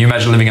season. And you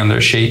imagine living under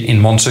a sheet in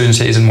monsoon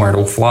season where it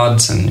all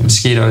floods and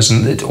mosquitoes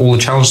and all the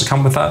challenges that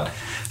come with that.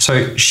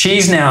 So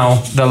she's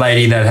now the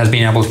lady that has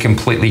been able to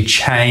completely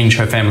change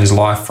her family's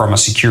life from a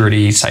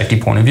security,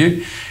 safety point of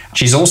view.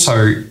 She's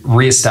also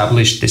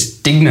reestablished this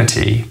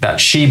dignity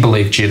that she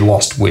believed she had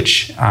lost,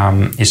 which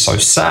is so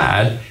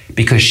sad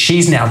because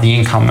she's now the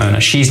income earner.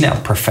 She's now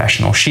the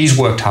professional. She's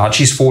worked hard.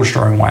 She's forged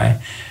her own way.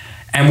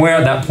 And we're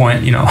at that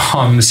point,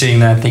 I'm sitting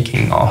there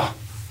thinking,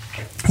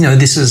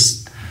 this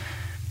is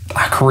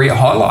a career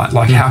highlight.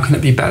 How can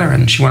it be better?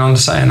 And she went on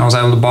to say, and I was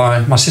able to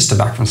buy my sister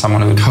back from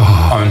someone who had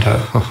owned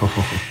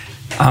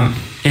her.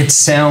 It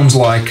sounds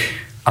like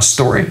a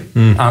story.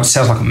 It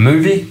sounds like a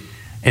movie.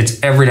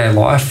 It's everyday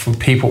life for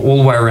people all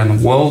the way around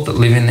the world that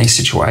live in these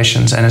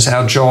situations. And it's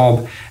our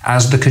job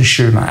as the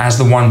consumer, as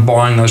the one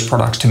buying those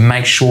products, to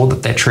make sure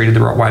that they're treated the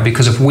right way.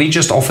 Because if we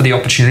just offer the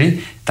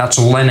opportunity, that's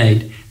all they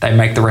need. They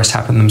make the rest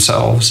happen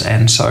themselves.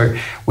 And so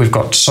we've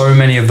got so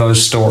many of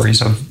those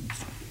stories of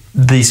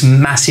these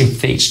massive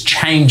feats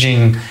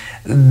changing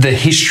the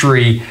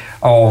history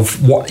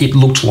of what it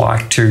looked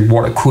like to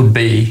what it could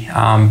be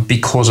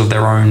because of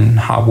their own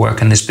hard work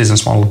and this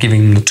business model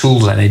giving them the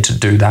tools they need to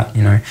do that.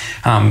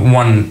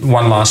 One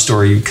last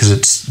story, because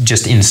it's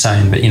just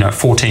insane, but a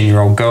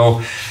 14-year-old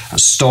girl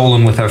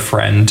stolen with her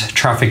friend,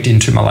 trafficked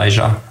into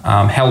Malaysia,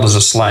 held as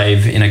a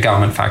slave in a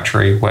garment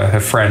factory where her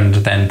friend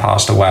then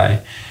passed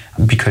away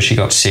because she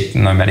got sick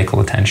and no medical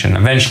attention.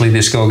 Eventually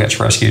this girl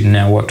gets rescued and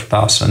now worked with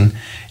us. And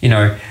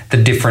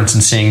the difference in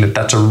seeing that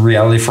that's a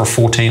reality for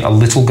a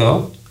little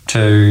girl,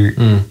 to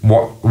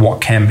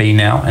what can be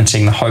now, and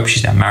seeing the hope.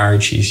 She's now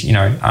married. She's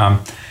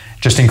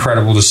just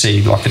incredible to see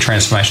the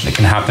transformation that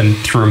can happen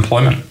through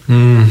employment.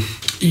 Where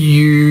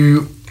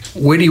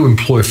do you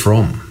employ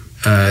from?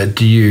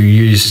 Do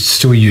you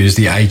still use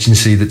the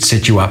agency that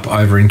set you up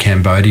over in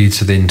Cambodia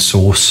to then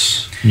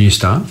source new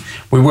staff?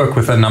 We work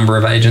with a number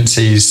of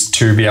agencies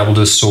to be able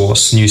to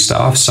source new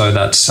staff. So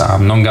that's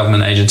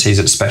non-government agencies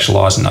that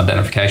specialise in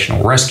identification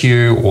or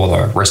rescue or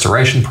the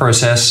restoration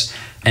process.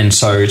 And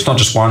so it's not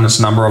just one, it's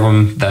a number of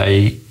them.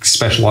 They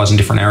specialise in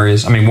different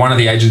areas. I mean, one of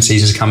the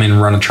agencies has come in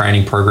and run a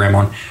training program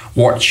on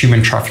what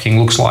human trafficking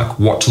looks like,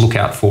 what to look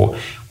out for.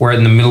 We're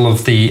in the middle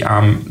of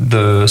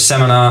the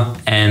seminar,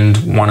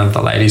 and one of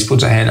the ladies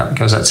puts her hand up and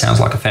goes, "That sounds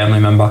like a family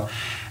member."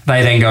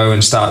 They then go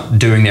and start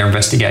doing their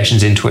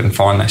investigations into it and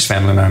find this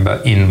family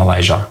member in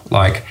Malaysia.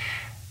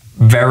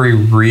 Very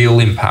real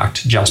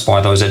impact just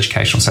by those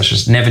educational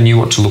sessions. Never knew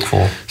what to look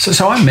for.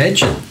 So I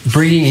imagine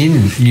bringing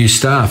in new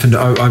staff, and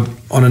I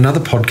on another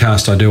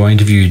podcast I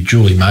interviewed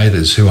Julie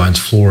Mathers, who owns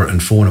Flora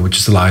and Fauna, which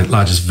is the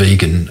largest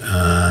vegan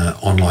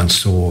online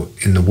store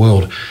in the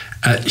world.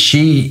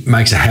 She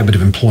makes a habit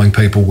of employing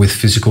people with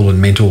physical and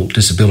mental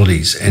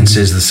disabilities and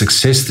says the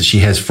success that she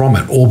has from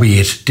it,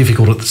 albeit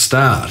difficult at the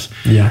start,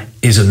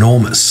 is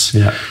enormous.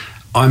 Yeah.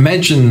 I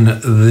imagine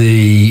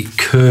the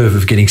curve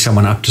of getting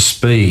someone up to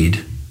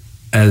speed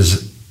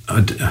as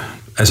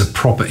a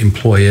proper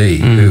employee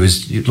who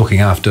is looking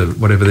after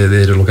whatever they're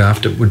there to look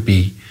after would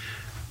be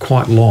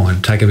quite long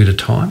and take a bit of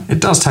time. It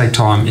does take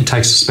time. It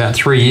takes us about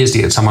 3 years to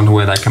get someone to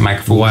where they can make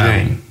a full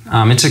living.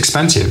 It's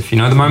expensive. The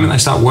moment they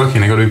start working,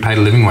 they've got to be paid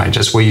a living wage.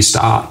 That's where you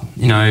start.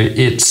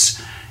 It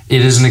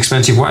is an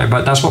expensive way,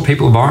 but that's what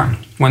people are buying.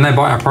 When they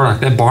buy our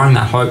product, they're buying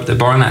that hope. They're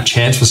buying that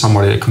chance for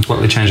somebody to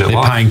completely change their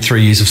life. They're paying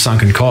 3 years of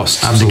sunken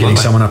costs to getting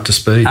someone up to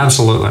speed.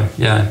 Absolutely.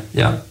 Yeah.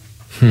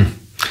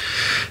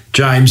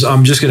 James,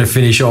 I'm just going to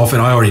finish off,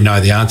 and I already know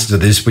the answer to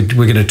this. We're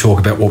going to talk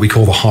about what we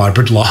call the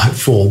hybrid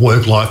life or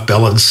work-life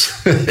balance.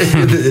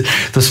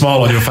 The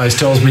smile on your face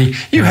tells me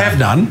you have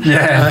none.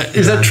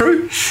 Is that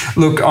true?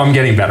 Look, I'm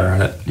getting better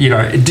at it.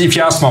 If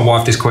you ask my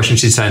wife this question,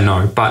 she'd say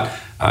no, but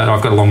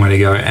I've got a long way to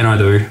go, and I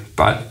do.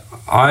 But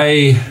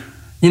my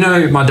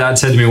dad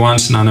said to me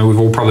once, and I know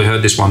we've all probably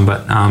heard this one,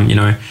 but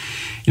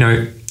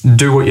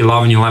do what you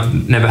love, and you'll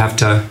never have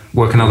to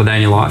work another day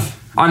in your life.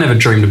 I never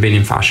dreamed of being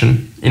in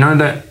fashion.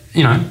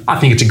 I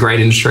think it's a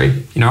great industry.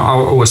 I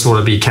always thought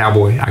I'd be a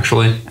cowboy,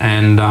 actually,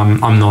 and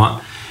I'm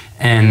not.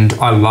 And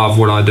I love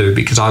what I do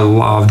because I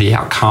love the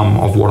outcome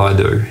of what I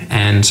do.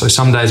 And so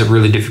some days are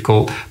really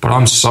difficult, but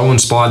I'm so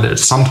inspired that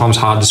it's sometimes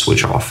hard to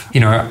switch off.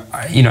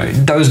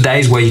 Those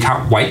days where you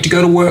can't wait to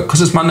go to work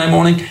because it's Monday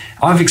morning,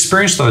 I've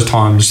experienced those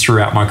times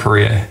throughout my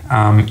career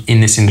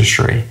in this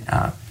industry.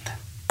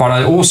 But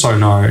I also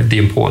know the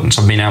importance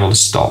of being able to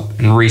stop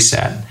and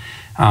reset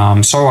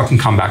so I can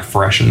come back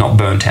fresh and not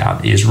burnt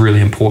out is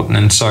really important.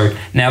 And so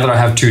now that I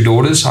have 2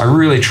 daughters, I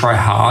really try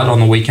hard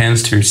on the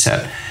weekends to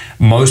set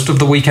most of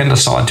the weekend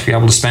aside to be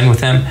able to spend with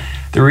them.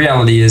 The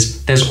reality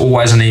is there's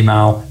always an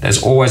email,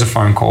 there's always a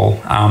phone call,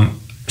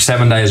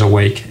 7 days a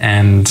week.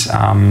 And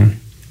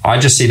I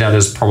just see that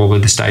as probably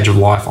the stage of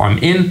life I'm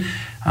in,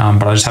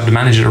 but I just have to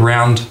manage it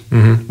around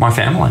my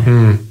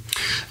family.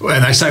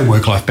 And they say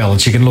work-life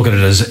balance. You can look at it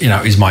as,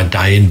 is my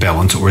day in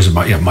balance or is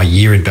it my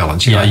year in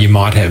balance? You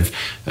might have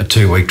a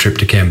 2-week trip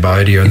to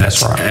Cambodia and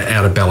that's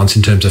out of balance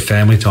in terms of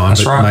family time.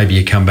 Maybe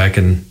you come back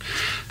and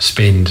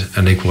spend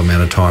an equal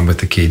amount of time with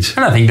the kids.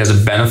 And I think there's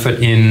a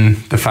benefit in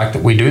the fact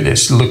that we do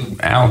this.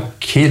 Look, our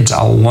kids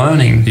are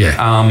learning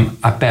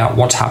about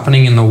what's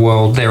happening in the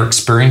world. They're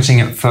experiencing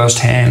it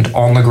firsthand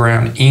on the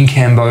ground in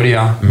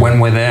Cambodia when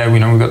we're there.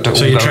 We've got to.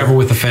 So you travel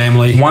with the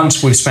family?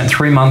 Once we've spent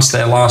 3 months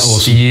there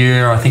last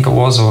year, I think it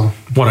was.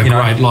 What a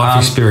great life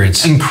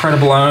experience.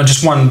 Incredible.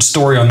 Just one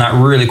story on that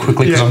really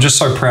quickly because I'm just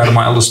so proud of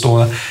my eldest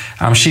daughter.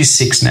 She's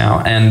 6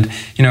 now, and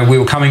we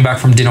were coming back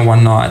from dinner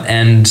one night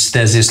and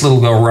there's this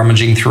little girl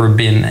rummaging through a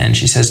bin and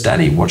she says,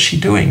 "Daddy, what's she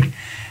doing?"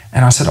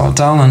 And I said, "Oh,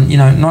 darling,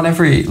 not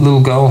every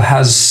little girl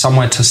has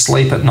somewhere to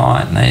sleep at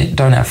night and they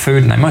don't have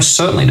food and they most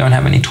certainly don't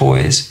have any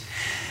toys."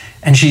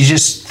 And she's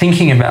just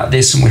thinking about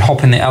this, and we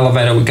hop in the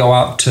elevator, we go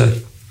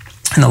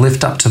in the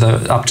lift up to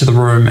the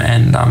room,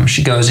 and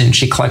she goes in,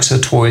 she collects her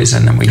toys,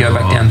 and then we go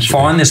back down,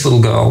 find this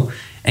little girl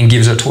and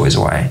gives her toys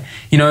away.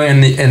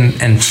 And you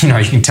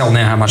can tell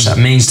now how much that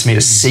means to me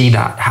to see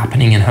that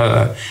happening in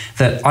her,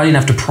 that I didn't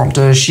have to prompt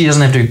her, she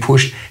doesn't have to be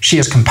pushed, she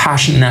has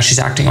compassion, and now she's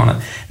acting on it.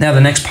 Now the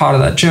next part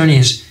of that journey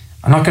is,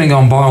 I'm not going to go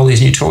and buy all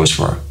these new toys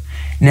for her.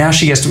 Now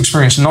she gets to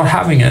experience not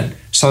having it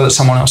so that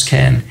someone else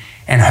can.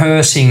 And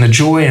her seeing the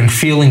joy and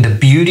feeling the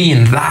beauty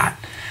in that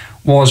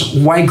was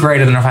way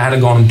greater than if I had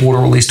gone and bought her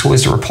all these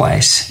toys to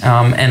replace.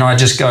 And I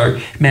just go,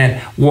 man,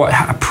 what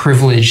a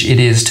privilege it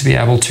is to be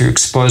able to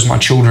expose my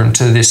children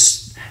to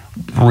this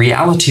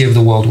reality of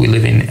the world we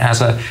live in. We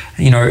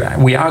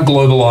are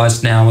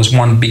globalized now as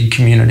one big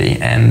community,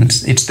 and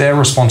it's their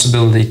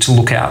responsibility to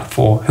look out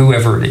for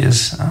whoever it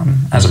is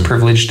as a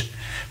privileged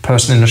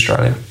person in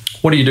Australia.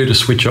 What do you do to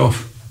switch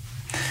off?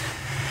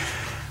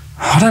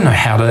 I don't know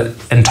how to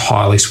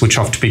entirely switch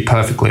off, to be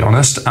perfectly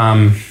honest.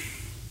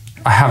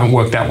 I haven't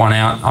worked that one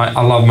out.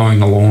 I love mowing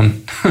the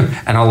lawn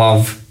and I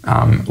love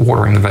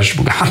watering the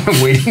vegetable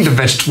garden, weeding the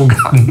vegetable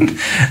garden.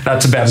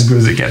 That's about as good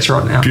as it gets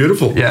right now.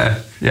 Beautiful.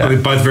 Yeah.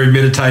 They're both very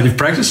meditative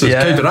practices.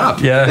 Yeah. Keep it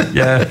up.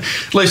 Yeah.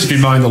 At least if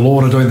you're mowing the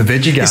lawn or doing the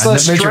veggie garden, it's like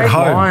straight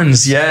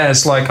lines. Yeah,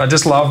 it's like I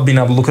just love being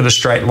able to look at a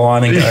straight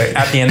line and go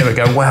at the end of it,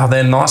 go, wow,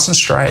 they're nice and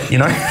straight.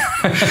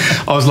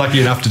 I was lucky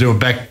enough to do a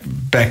back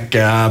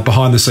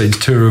behind the scenes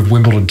tour of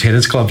Wimbledon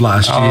Tennis Club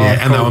last year,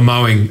 and they were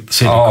mowing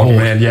Cedar Court. Oh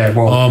man, yeah.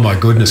 Well, oh my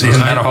goodness,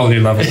 isn't that a whole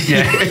new level?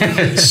 Yeah,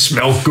 it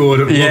smelled good.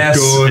 It looked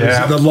good.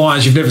 Yeah. The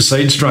lines you've never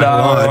seen straight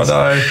lines.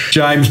 No.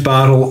 James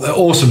Bartle,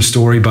 awesome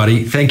story,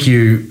 buddy. Thank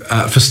you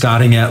for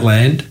starting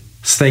Outland.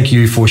 Thank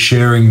you for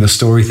sharing the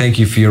story. Thank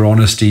you for your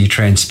honesty,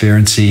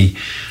 transparency.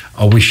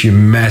 I wish you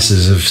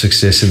masses of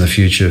success in the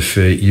future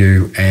for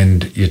you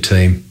and your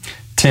team.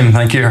 Tim,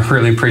 thank you. I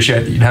really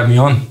appreciate that you'd have me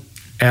on.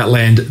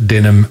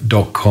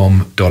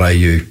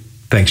 OutlandDenim.com.au.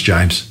 Thanks,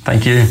 James.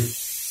 Thank you.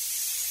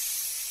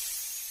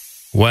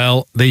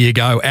 Well, there you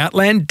go.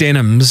 Outland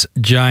Denim's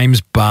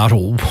James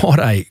Bartle. What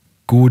a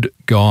good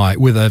guy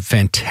with a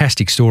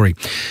fantastic story.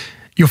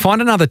 You'll find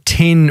another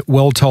 10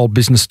 well-told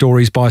business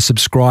stories by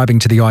subscribing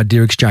to the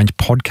Idea Exchange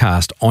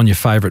podcast on your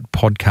favourite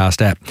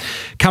podcast app.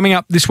 Coming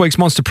up, this week's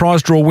Monster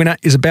Prize Draw winner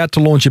is about to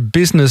launch a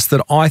business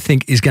that I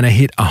think is going to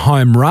hit a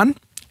home run,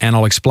 and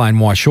I'll explain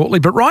why shortly.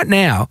 But right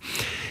now,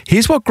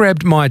 here's what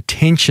grabbed my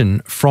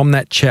attention from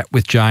that chat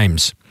with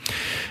James.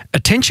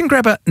 Attention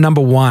grabber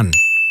number 1.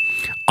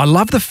 I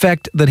love the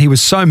fact that he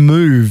was so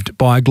moved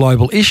by a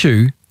global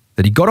issue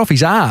that he got off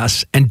his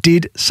ass and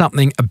did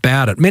something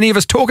about it. Many of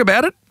us talk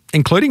about it,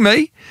 including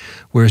me,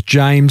 whereas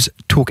James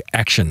took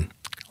action.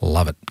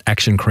 Love it.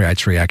 Action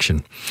creates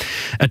reaction.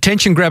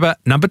 Attention grabber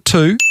number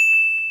 2.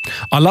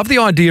 I love the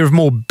idea of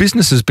more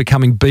businesses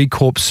becoming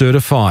B-Corp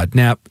certified.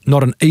 Now,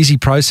 not an easy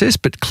process,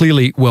 but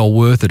clearly well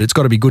worth it. It's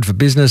got to be good for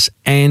business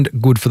and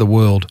good for the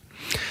world.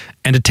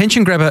 And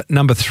attention grabber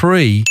number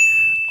 3,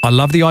 I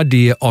love the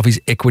idea of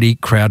his equity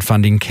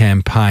crowdfunding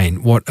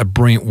campaign. What a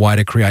brilliant way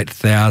to create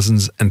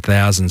thousands and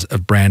thousands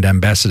of brand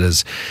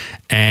ambassadors.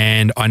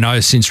 And I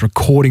know since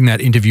recording that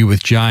interview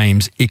with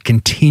James, it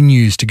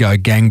continues to go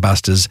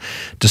gangbusters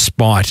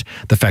despite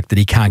the fact that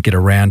he can't get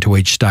around to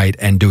each state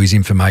and do his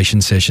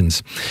information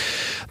sessions.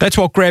 That's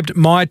what grabbed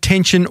my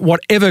attention.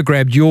 Whatever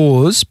grabbed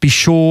yours, be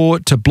sure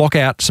to block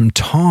out some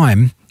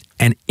time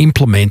and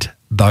implement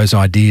those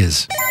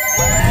ideas.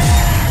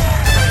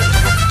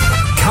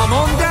 Come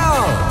on down.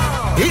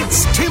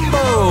 It's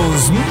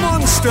Timbo's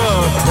Monster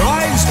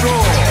Prize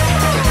Draw.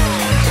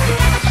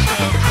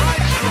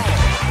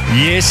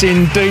 Yes,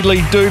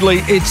 indeedly,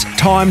 doodly. It's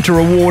time to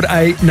reward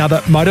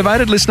another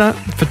motivated listener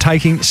for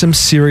taking some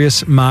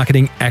serious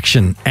marketing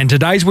action. And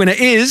today's winner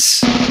is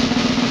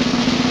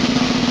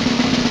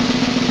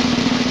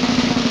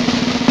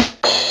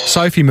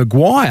Sophie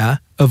McGuire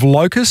of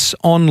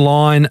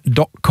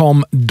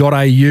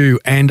locusonline.com.au.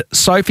 And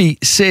Sophie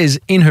says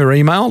in her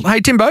email, "Hey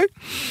Timbo,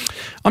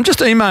 I'm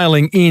just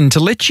emailing in to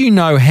let you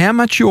know how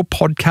much your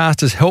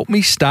podcast has helped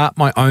me start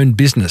my own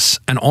business,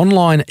 an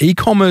online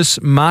e-commerce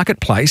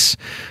marketplace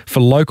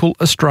for local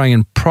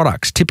Australian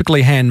products,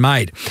 typically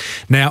handmade."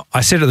 Now,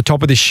 I said at the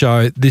top of this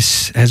show,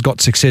 this has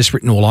got success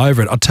written all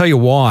over it. I'll tell you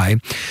why.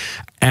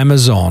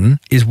 Amazon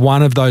is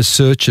one of those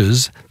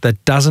searches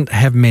that doesn't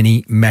have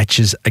many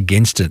matches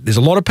against it. There's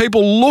a lot of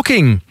people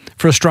looking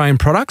for Australian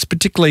products,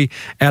 particularly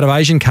out of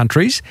Asian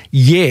countries,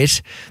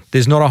 yet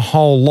there's not a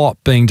whole lot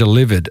being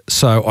delivered.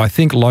 So I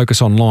think Locus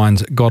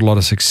Online's got a lot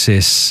of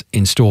success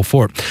in store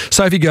for it.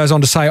 Sophie goes on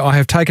to say, "I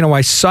have taken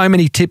away so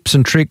many tips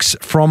and tricks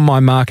from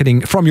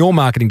your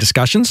marketing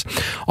discussions.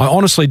 I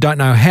honestly don't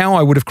know how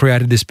I would have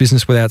created this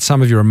business without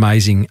some of your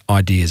amazing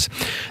ideas.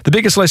 The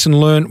biggest lesson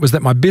learned was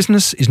that my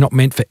business is not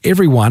meant for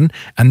everyone,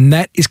 and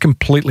that is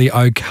completely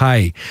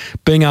okay.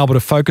 Being able to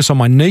focus on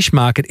my niche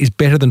market is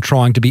better than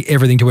trying to be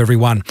everything to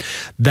everyone."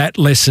 That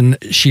lesson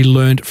she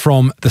learned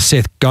from the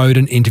Seth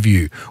Godin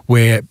interview,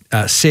 where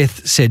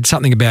Seth said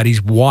something about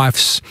his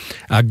wife's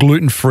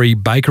gluten-free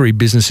bakery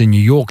business in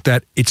New York,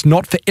 that it's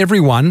not for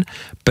everyone,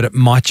 but it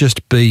might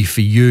just be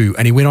for you.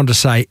 And he went on to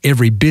say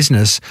every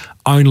business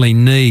only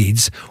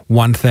needs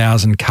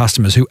 1,000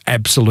 customers who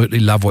absolutely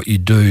love what you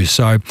do.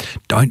 So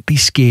don't be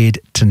scared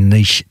to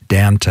niche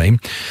down,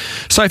 team.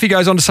 Sophie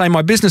goes on to say,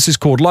 "My business is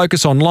called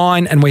Locus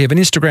Online, and we have an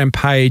Instagram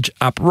page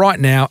up right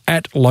now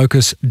at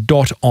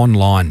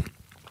locus.online.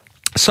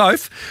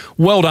 Soph,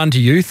 well done to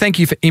you. Thank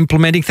you for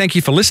implementing. Thank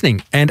you for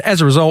listening. And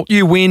as a result,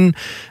 you win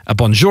a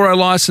Bonjoro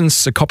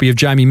license, a copy of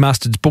Jamie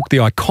Mustard's book, The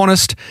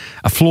Iconist,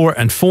 a Flora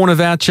and Fauna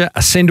voucher,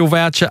 a Sendle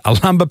voucher, a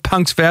Lumber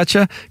Punks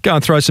voucher. Go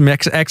and throw some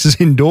axes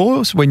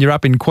indoors when you're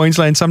up in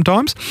Queensland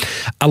sometimes.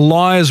 A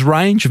Liar's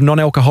range of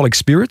non-alcoholic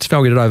spirits,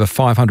 valued at over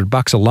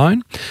 $500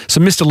 alone.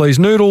 Some Mr. Lee's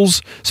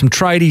noodles, some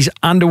Tradies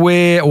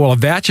underwear, or a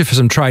voucher for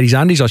some Tradies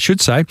undies, I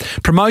should say.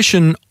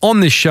 Promotion on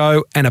this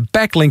show and a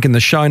backlink in the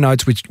show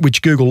notes,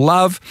 which Google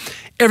loves.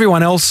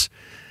 Everyone else,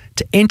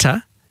 to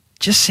enter,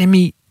 just send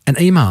me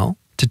an email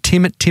to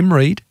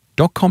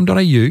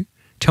tim@timreed.com.au.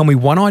 Tell me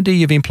one idea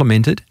you've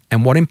implemented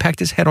and what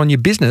impact it's had on your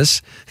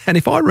business. And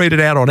if I read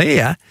it out on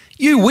air,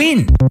 you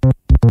win.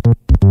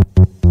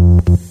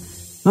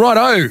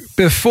 Righto,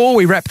 before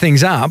we wrap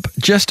things up,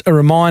 just a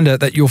reminder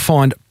that you'll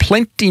find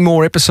plenty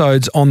more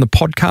episodes on the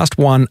Podcast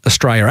One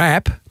Australia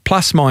app,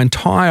 plus my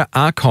entire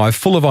archive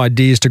full of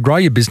ideas to grow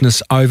your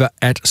business over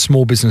at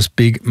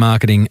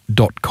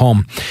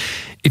smallbusinessbigmarketing.com.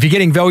 If you're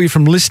getting value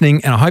from listening,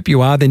 and I hope you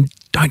are, then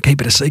don't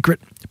keep it a secret.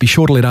 Be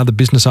sure to let other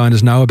business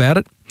owners know about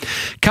it.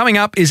 Coming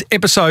up is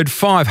episode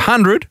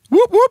 500,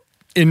 whoop whoop,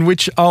 in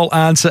which I'll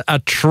answer a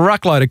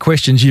truckload of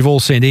questions you've all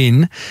sent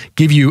in,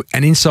 give you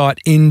an insight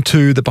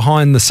into the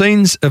behind the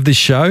scenes of this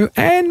show,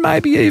 and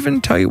maybe even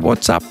tell you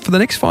what's up for the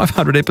next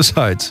 500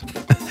 episodes.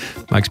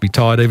 Makes me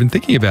tired even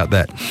thinking about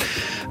that.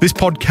 This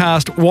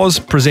podcast was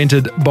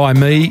presented by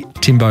me,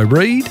 Timbo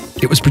Reid.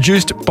 It was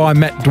produced by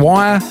Matt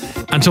Dwyer.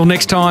 Until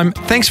next time,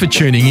 thanks for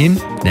tuning in.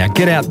 Now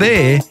get out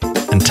there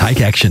and take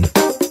action.